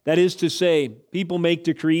 That is to say, people make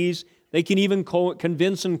decrees. They can even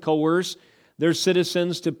convince and coerce their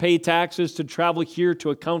citizens to pay taxes, to travel here, to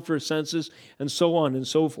account for census, and so on and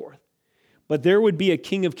so forth. But there would be a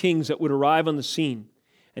King of Kings that would arrive on the scene.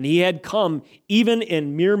 And he had come even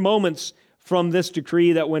in mere moments from this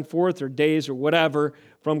decree that went forth, or days or whatever,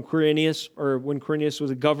 from Quirinius, or when Quirinius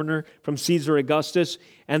was a governor, from Caesar Augustus.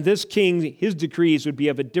 And this king, his decrees would be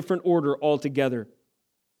of a different order altogether.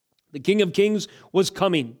 The King of Kings was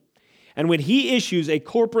coming. And when he issues a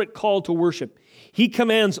corporate call to worship, he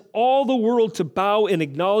commands all the world to bow in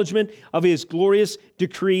acknowledgement of his glorious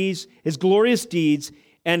decrees, his glorious deeds,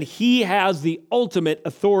 and he has the ultimate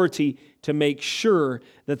authority to make sure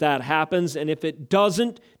that that happens, and if it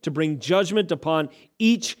doesn't, to bring judgment upon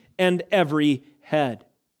each and every head.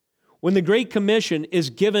 When the Great Commission is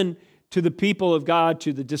given to the people of God,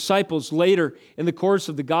 to the disciples later in the course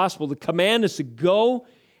of the gospel, the command is to go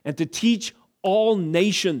and to teach all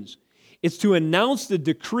nations. It's to announce the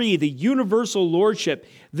decree, the universal lordship,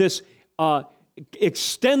 this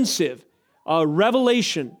extensive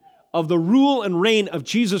revelation of the rule and reign of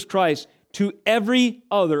Jesus Christ to every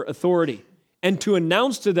other authority, and to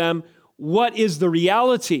announce to them what is the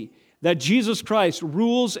reality, that Jesus Christ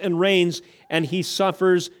rules and reigns, and he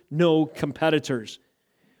suffers no competitors.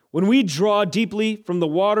 When we draw deeply from the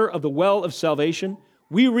water of the well of salvation,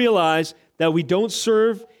 we realize that we don't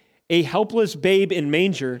serve a helpless babe in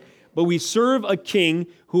manger, but we serve a king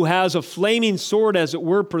who has a flaming sword, as it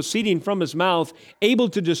were, proceeding from his mouth, able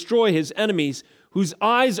to destroy his enemies, whose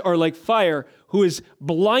eyes are like fire, who is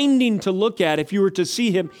blinding to look at if you were to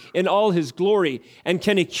see him in all his glory, and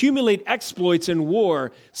can accumulate exploits in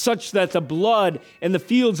war, such that the blood in the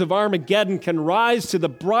fields of Armageddon can rise to the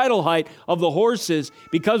bridle height of the horses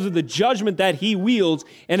because of the judgment that he wields,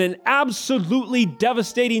 and an absolutely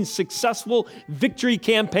devastating, successful victory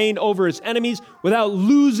campaign over his enemies without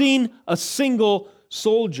losing a single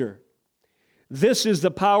soldier. This is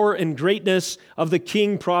the power and greatness of the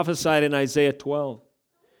king prophesied in Isaiah 12.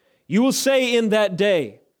 You will say in that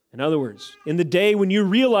day, in other words, in the day when you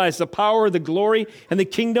realize the power, the glory, and the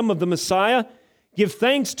kingdom of the Messiah, give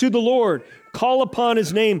thanks to the Lord, call upon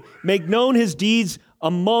his name, make known his deeds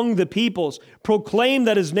among the peoples, proclaim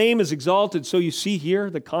that his name is exalted. So you see here,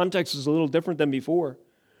 the context is a little different than before.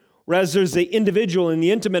 Whereas there's the individual and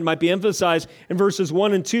the intimate might be emphasized in verses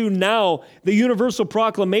 1 and 2. Now the universal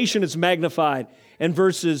proclamation is magnified in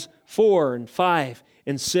verses 4 and 5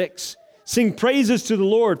 and 6. Sing praises to the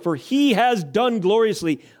Lord, for he has done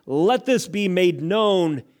gloriously. Let this be made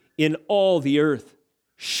known in all the earth.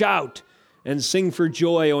 Shout and sing for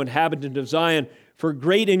joy, O inhabitant of Zion, for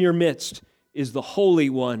great in your midst is the Holy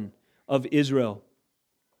One of Israel.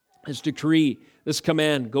 This decree, this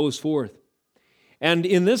command goes forth. And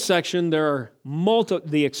in this section, there are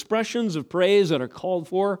the expressions of praise that are called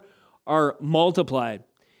for are multiplied.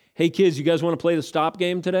 Hey kids, you guys want to play the stop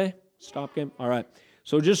game today? Stop game? All right.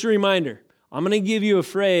 So just a reminder, I'm going to give you a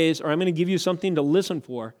phrase, or I'm going to give you something to listen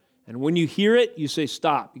for. And when you hear it, you say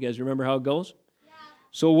stop. You guys remember how it goes? Yeah.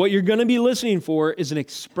 So what you're going to be listening for is an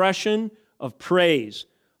expression of praise.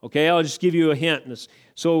 Okay, I'll just give you a hint.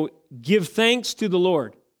 So give thanks to the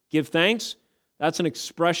Lord. Give thanks. That's an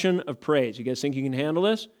expression of praise. You guys think you can handle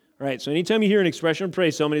this? All right, so anytime you hear an expression of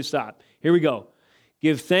praise, tell me to stop. Here we go.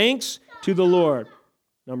 Give thanks to the Lord.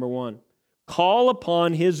 Number 1. Call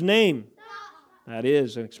upon his name. That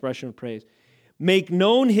is an expression of praise. Make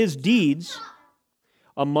known his deeds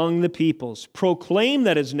among the peoples. Proclaim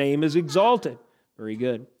that his name is exalted. Very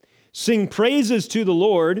good. Sing praises to the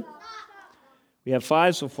Lord. We have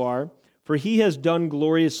 5 so far. For he has done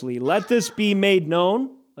gloriously. Let this be made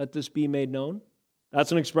known. Let this be made known.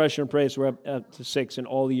 That's an expression of praise. We're up to 6 in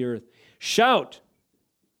all the earth. Shout. Is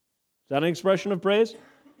that an expression of praise?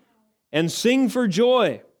 And sing for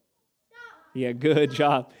joy. Yeah, good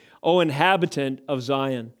job. O inhabitant of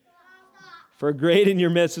Zion. For great in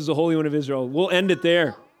your midst is the Holy One of Israel. We'll end it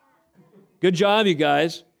there. Good job, you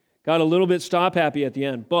guys. Got a little bit stop happy at the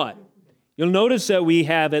end. But you'll notice that we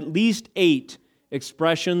have at least 8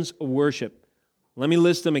 expressions of worship. Let me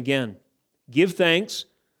list them again. Give thanks.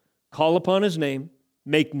 Call upon his name.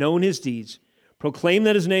 Make known his deeds. Proclaim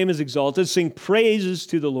that his name is exalted. Sing praises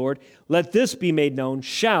to the Lord. Let this be made known.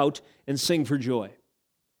 Shout and sing for joy.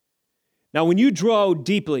 Now, when you draw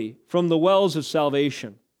deeply from the wells of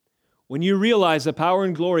salvation, when you realize the power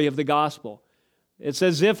and glory of the gospel, it's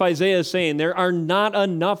as if Isaiah is saying, there are not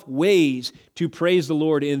enough ways to praise the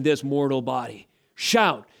Lord in this mortal body.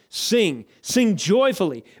 Shout, sing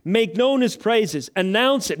joyfully, make known his praises,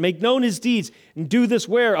 announce it, make known his deeds, and do this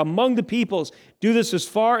where? Among the peoples. Do this as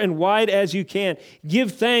far and wide as you can.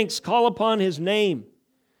 Give thanks, call upon his name,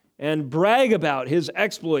 and brag about his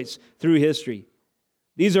exploits through history.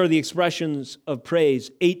 These are the expressions of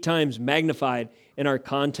praise, 8 times magnified in our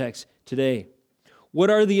context today. What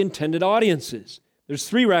are the intended audiences? There's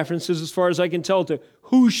 3 references, as far as I can tell, to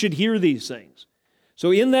who should hear these things.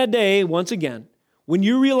 So in that day, once again, when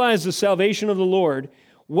you realize the salvation of the Lord,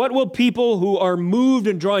 what will people who are moved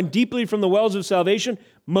and drawn deeply from the wells of salvation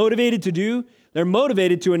motivated to do? They're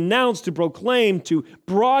motivated to announce, to proclaim, to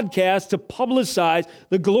broadcast, to publicize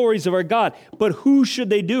the glories of our God. But who should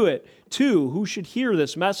they do it to? Who should hear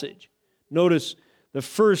this message? Notice the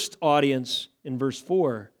first audience in verse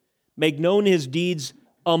 4. Make known his deeds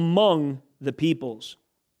among the peoples.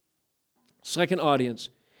 Second audience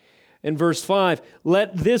in verse 5.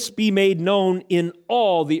 Let this be made known in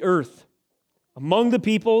all the earth. Among the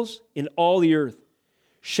peoples, in all the earth.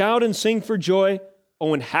 Shout and sing for joy,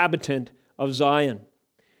 O inhabitant of Zion.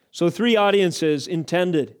 So 3 audiences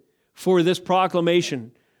intended for this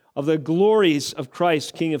proclamation of the glories of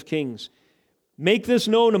Christ, King of Kings. Make this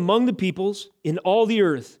known among the peoples, in all the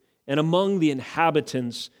earth, and among the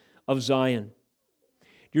inhabitants of Zion.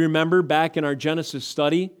 Do you remember back in our Genesis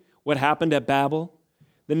study what happened at Babel?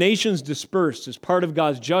 The nations dispersed as part of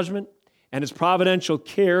God's judgment and his providential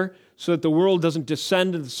care so that the world doesn't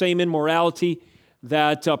descend into the same immorality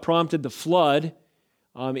that prompted the flood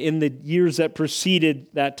in the years that preceded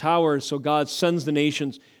that tower. So God sends the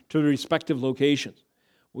nations to their respective locations.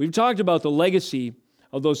 We've talked about the legacy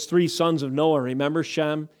of those 3 sons of Noah. Remember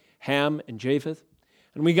Shem, Ham, and Japheth?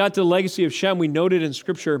 And we got to the legacy of Shem. We noted in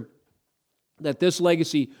Scripture that this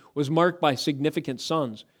legacy was marked by significant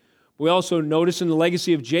sons. We also notice in the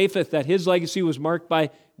legacy of Japheth that his legacy was marked by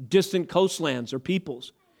distant coastlands or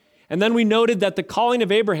peoples. And then we noted that the calling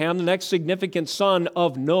of Abraham, the next significant son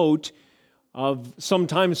of note, of some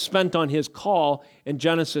time spent on his call in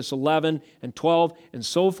Genesis 11 and 12 and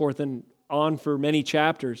so forth and on for many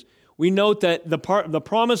chapters, we note that the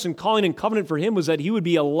promise and calling and covenant for him was that he would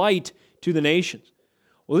be a light to the nations.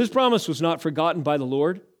 Well, this promise was not forgotten by the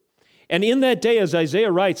Lord. And in that day, as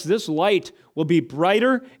Isaiah writes, this light will be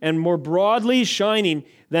brighter and more broadly shining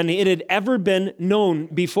than it had ever been known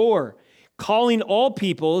before, calling all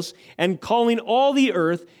peoples and calling all the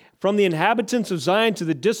earth from the inhabitants of Zion to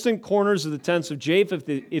the distant corners of the tents of Japheth,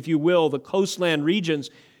 if you will, the coastland regions,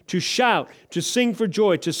 to shout, to sing for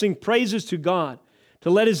joy, to sing praises to God, to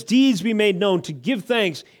let His deeds be made known, to give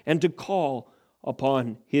thanks, and to call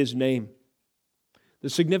upon His name. The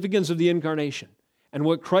significance of the incarnation and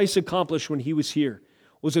what Christ accomplished when He was here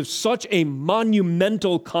was of such a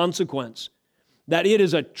monumental consequence that it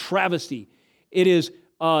is a travesty. It is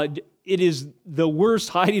the worst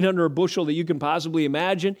hiding under a bushel that you can possibly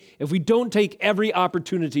imagine if we don't take every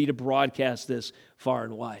opportunity to broadcast this far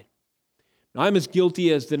and wide. Now, I'm as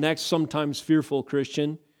guilty as the next sometimes fearful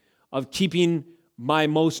Christian of keeping my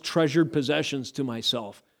most treasured possessions to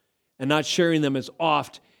myself and not sharing them as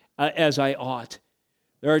oft as I ought.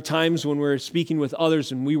 There are times when we're speaking with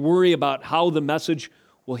others and we worry about how the message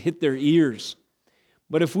will hit their ears.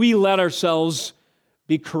 But if we let ourselves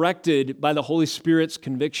be corrected by the Holy Spirit's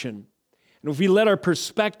conviction, and if we let our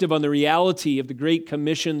perspective on the reality of the Great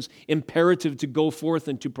Commission's imperative to go forth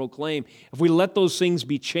and to proclaim, if we let those things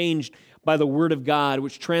be changed by the Word of God,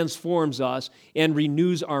 which transforms us and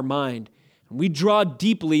renews our mind, and we draw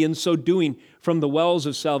deeply in so doing from the wells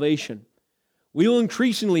of salvation, we will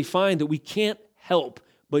increasingly find that we can't help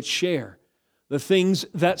but share the things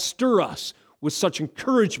that stir us with such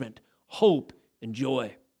encouragement, hope, and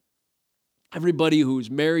joy. Everybody who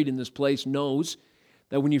is married in this place knows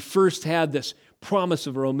that when you first had this promise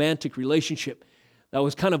of a romantic relationship that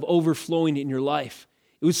was kind of overflowing in your life,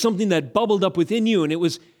 it was something that bubbled up within you, and it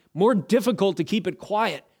was more difficult to keep it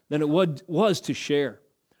quiet than it was to share.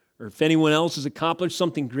 Or if anyone else has accomplished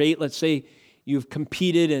something great, let's say you've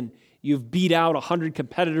competed and you've beat out 100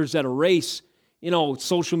 competitors at a race,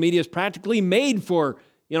 social media is practically made for,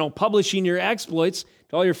 publishing your exploits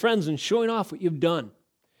to all your friends and showing off what you've done.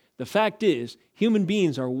 The fact is, human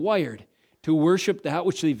beings are wired to worship that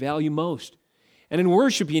which they value most. And in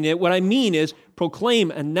worshiping it, what I mean is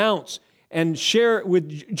proclaim, announce, and share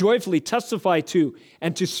with, joyfully testify to,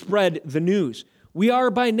 and to spread the news. We are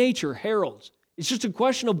by nature heralds. It's just a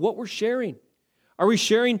question of what we're sharing. Are we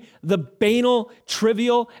sharing the banal,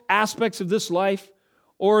 trivial aspects of this life,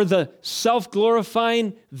 or the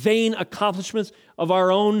self-glorifying, vain accomplishments of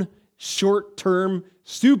our own short-term,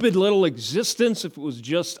 stupid little existence if it was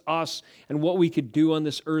just us and what we could do on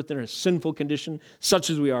this earth in a sinful condition, such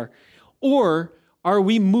as we are? Or are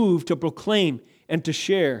we moved to proclaim and to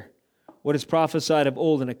share what is prophesied of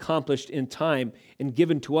old and accomplished in time and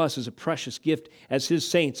given to us as a precious gift, as His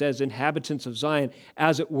saints, as inhabitants of Zion,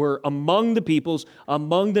 as it were, among the peoples,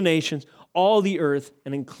 among the nations, all the earth,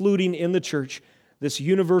 and including in the church, this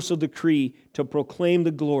universal decree to proclaim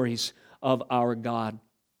the glories of our God?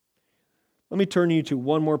 Let me turn you to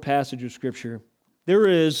one more passage of Scripture. There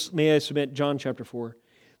is, may I submit, John chapter 4.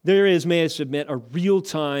 There is, may I submit, a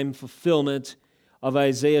real-time fulfillment of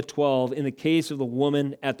Isaiah 12 in the case of the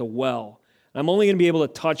woman at the well. I'm only going to be able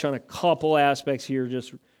to touch on a couple aspects here,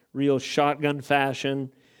 just real shotgun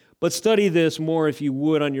fashion. But study this more if you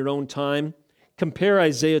would on your own time. Compare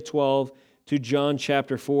Isaiah 12 to John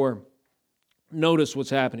chapter 4. Notice what's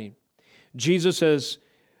happening. Jesus has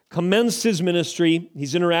commenced His ministry.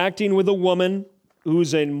 He's interacting with a woman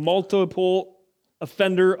who's a multiple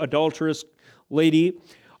offender, adulterous lady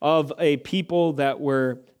of a people that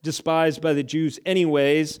were despised by the Jews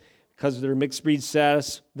anyways because of their mixed breed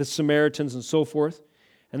status, the Samaritans and so forth.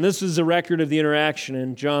 And this is a record of the interaction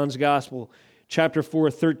in John's Gospel. Chapter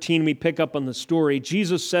 4:13, we pick up on the story.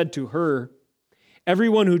 Jesus said to her,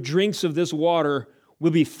 "Everyone who drinks of this water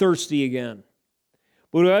will be thirsty again.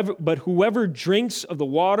 But whoever drinks of the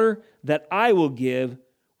water that I will give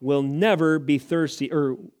will never be thirsty,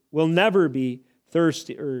 the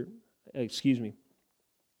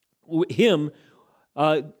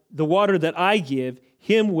water that I give,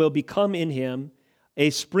 him will become in him a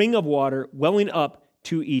spring of water welling up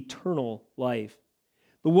to eternal life."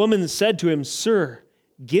 The woman said to him, "Sir,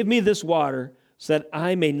 give me this water so that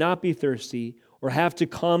I may not be thirsty or have to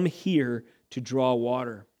come here to draw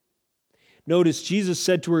water." Notice Jesus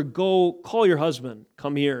said to her, "Go, call your husband.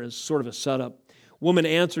 Come here," as sort of a setup. Woman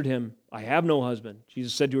answered him, "I have no husband."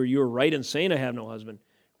 Jesus said to her, "You are right in saying I have no husband.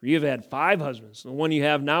 For you have had 5 husbands. The one you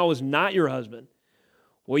have now is not your husband.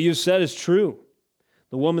 What you said is true."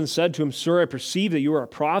 The woman said to him, "Sir, I perceive that you are a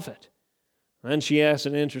prophet." Then she asked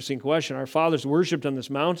an interesting question. "Our fathers worshipped on this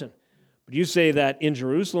mountain, but you say that in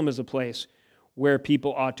Jerusalem is the place where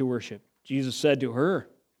people ought to worship." Jesus said to her,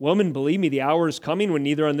 "Woman, believe me, the hour is coming when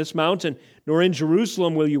neither on this mountain nor in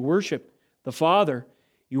Jerusalem will you worship the Father.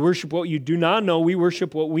 You worship what you do not know. We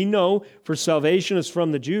worship what we know, for salvation is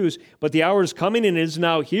from the Jews. But the hour is coming, and it is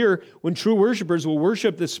now here, when true worshipers will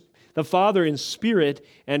worship the Father in spirit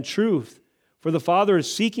and truth. For the Father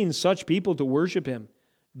is seeking such people to worship Him.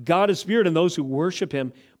 God is spirit, and those who worship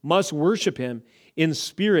Him must worship Him in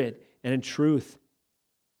spirit and in truth."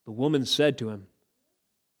 The The woman said to him,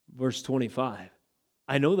 verse 25,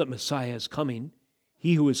 I know that Messiah is coming,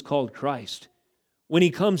 he who is called Christ. When he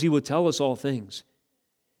comes, he will tell us all things.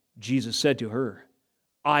 Jesus said to her,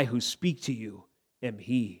 I who speak to you am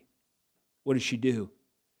he. What does she do?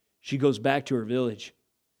 She goes back to her village.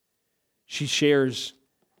 She shares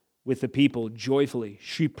with the people joyfully.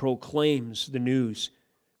 She proclaims the news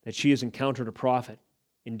that she has encountered a prophet,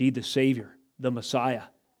 indeed the Savior, the Messiah.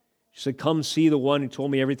 She said, come see the one who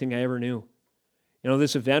told me everything I ever knew. You know,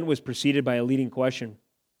 this event was preceded by a leading question.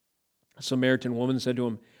 A Samaritan woman said to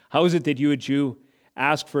him, how is it that you, a Jew,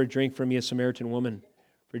 ask for a drink from me, a Samaritan woman?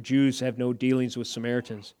 For Jews have no dealings with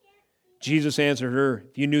Samaritans. Jesus answered her,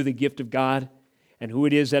 if you knew the gift of God and who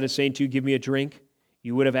it is that is saying to you, give me a drink,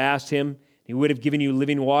 you would have asked him, he would have given you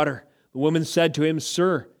living water. The woman said to him,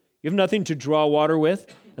 sir, you have nothing to draw water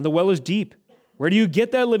with, and the well is deep. Where do you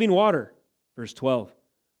get that living water? Verse 12,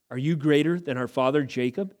 are you greater than our father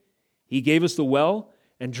Jacob? He gave us the well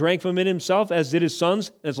and drank from it himself, as did his sons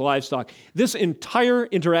and his livestock. This entire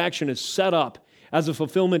interaction is set up as a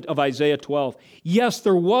fulfillment of Isaiah 12. Yes,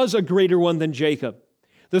 there was a greater one than Jacob.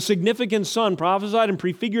 The significant son prophesied and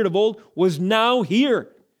prefigured of old was now here.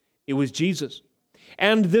 It was Jesus.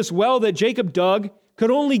 And this well that Jacob dug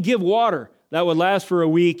could only give water that would last for a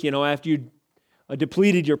week, after you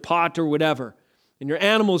depleted your pot or whatever. And your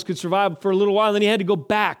animals could survive for a little while, and then you had to go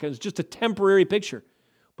back. It was just a temporary picture.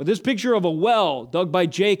 But this picture of a well dug by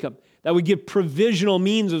Jacob that would give provisional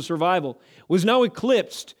means of survival was now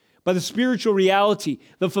eclipsed by the spiritual reality,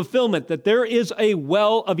 the fulfillment that there is a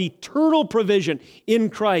well of eternal provision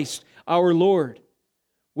in Christ our Lord.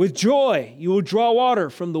 With joy, you will draw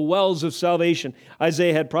water from the wells of salvation,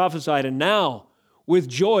 Isaiah had prophesied. And now, with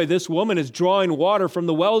joy, this woman is drawing water from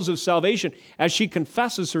the wells of salvation as she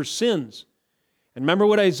confesses her sins. And remember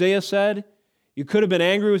what Isaiah said? You could have been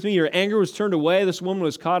angry with me. Your anger was turned away. This woman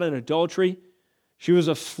was caught in adultery. She was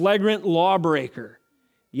a flagrant lawbreaker.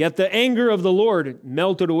 Yet the anger of the Lord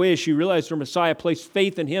melted away as she realized her Messiah, placed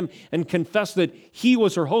faith in him, and confessed that he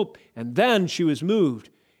was her hope. And then she was moved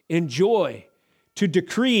in joy to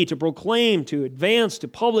decree, to proclaim, to advance, to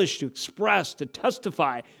publish, to express, to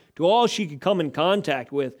testify to all she could come in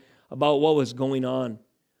contact with about what was going on.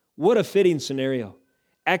 What a fitting scenario,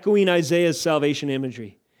 echoing Isaiah's salvation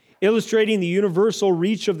imagery, illustrating the universal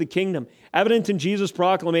reach of the kingdom, evident in Jesus'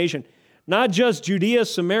 proclamation. Not just Judea,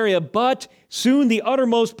 Samaria, but soon the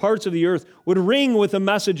uttermost parts of the earth would ring with the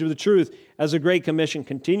message of the truth as the Great Commission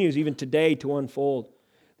continues even today to unfold.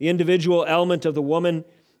 The individual element of the woman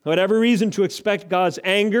who had every reason to expect God's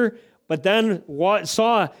anger, but then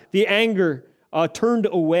saw the anger turned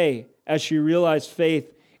away as she realized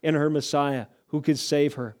faith in her Messiah who could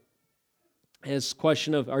save her. His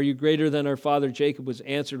question of, are you greater than our father Jacob, was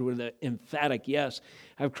answered with an emphatic yes,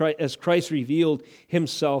 as Christ revealed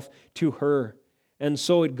himself to her. And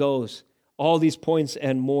so it goes. All these points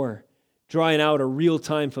and more, drawing out a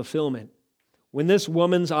real-time fulfillment. When this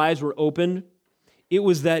woman's eyes were opened, it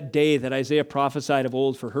was that day that Isaiah prophesied of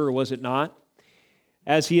old for her, was it not?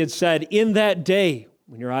 As he had said, in that day,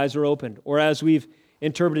 when your eyes are opened, or as we've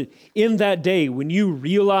interpreted, in that day, when you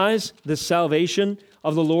realize the salvation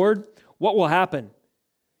of the Lord, what will happen?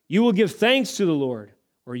 You will give thanks to the Lord,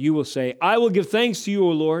 or you will say, I will give thanks to you,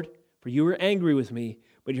 O Lord, for you were angry with me,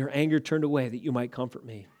 but your anger turned away that you might comfort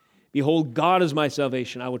me. Behold, God is my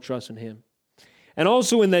salvation. I will trust in him. And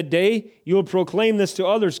also in that day, you will proclaim this to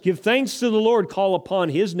others. Give thanks to the Lord, call upon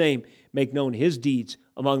his name, make known his deeds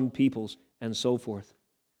among peoples, and so forth.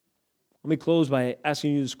 Let me close by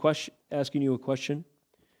asking you a question.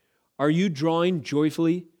 Are you drawing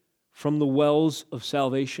joyfully from the wells of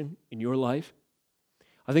salvation in your life?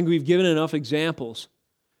 I think we've given enough examples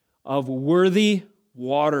of worthy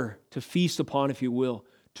water to feast upon, if you will,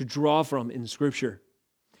 to draw from in Scripture.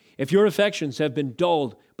 If your affections have been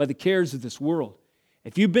dulled by the cares of this world,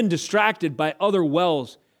 if you've been distracted by other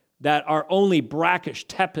wells that are only brackish,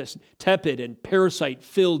 tepid, and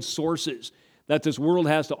parasite-filled sources that this world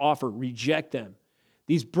has to offer, reject them.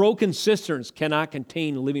 These broken cisterns cannot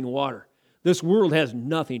contain living water. This world has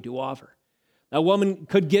nothing to offer. That woman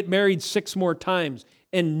could get married 6 more times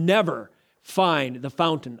and never find the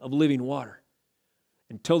fountain of living water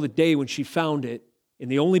until the day when she found it in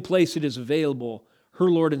the only place it is available, her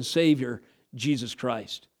Lord and Savior, Jesus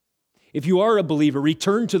Christ. If you are a believer,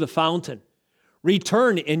 return to the fountain.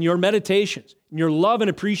 Return in your meditations, in your love and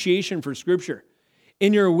appreciation for Scripture,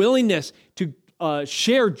 in your willingness to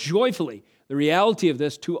share joyfully the reality of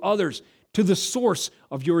this to others, to the source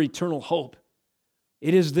of your eternal hope.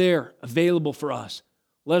 It is there, available for us.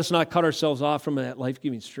 Let us not cut ourselves off from that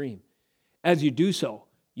life-giving stream. As you do so,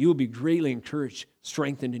 you will be greatly encouraged,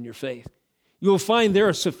 strengthened in your faith. You will find there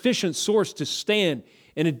a sufficient source to stand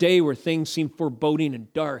in a day where things seem foreboding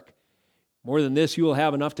and dark. More than this, you will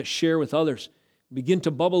have enough to share with others, begin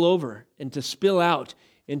to bubble over and to spill out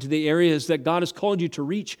into the areas that God has called you to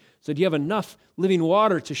reach, so that you have enough living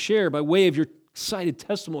water to share by way of your excited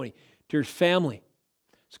testimony to your family.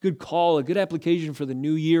 It's a good call, a good application for the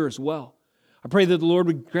new year as well. I pray that the Lord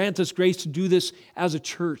would grant us grace to do this as a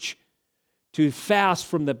church, to fast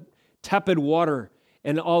from the tepid water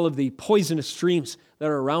and all of the poisonous streams that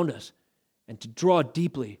are around us, and to draw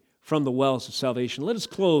deeply from the wells of salvation. Let us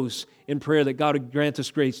close in prayer that God would grant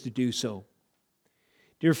us grace to do so.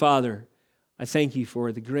 Dear Father, I thank you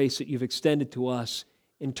for the grace that you've extended to us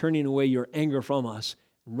in turning away your anger from us,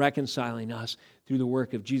 reconciling us through the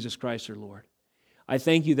work of Jesus Christ our Lord. I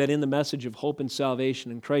thank you that in the message of hope and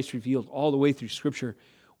salvation and Christ revealed all the way through Scripture,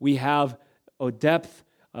 we have a depth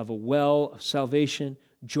of a well of salvation,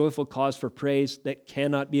 joyful cause for praise that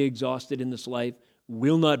cannot be exhausted in this life,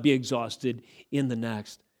 will not be exhausted in the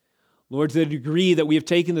next. Lord, to the degree that we have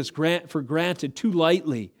taken this for granted too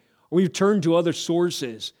lightly, or we've turned to other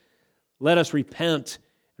sources, let us repent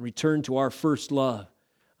and return to our first love.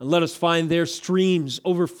 And let us find there streams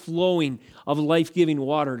overflowing of life-giving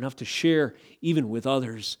water, enough to share even with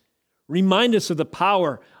others. Remind us of the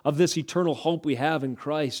power of this eternal hope we have in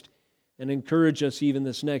Christ, and encourage us even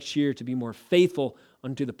this next year to be more faithful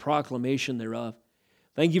unto the proclamation thereof.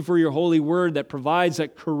 Thank you for your holy word that provides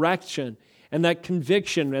that correction and that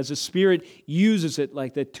conviction as the Spirit uses it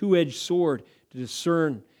like that two-edged sword to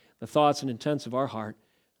discern the thoughts and intents of our heart.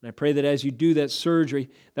 And I pray that as you do that surgery,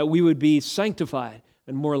 that we would be sanctified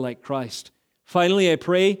and more like Christ. Finally, I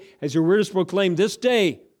pray, as your word is proclaimed this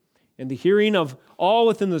day, in the hearing of all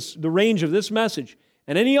within the range of this message,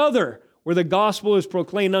 and any other where the gospel is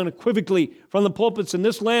proclaimed unequivocally from the pulpits in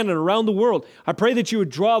this land and around the world, I pray that you would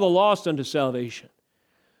draw the lost unto salvation.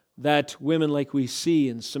 That women like we see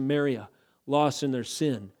in Samaria, lost in their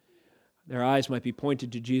sin, their eyes might be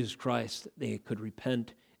pointed to Jesus Christ, that they could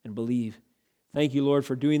repent and believe. Thank you, Lord,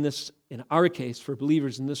 for doing this in our case for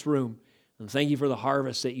believers in this room. And thank you for the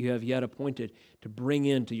harvest that you have yet appointed to bring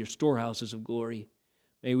into your storehouses of glory.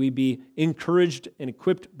 May we be encouraged and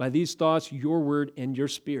equipped by these thoughts, your word, and your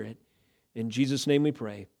Spirit. In Jesus' name we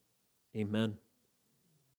pray. Amen.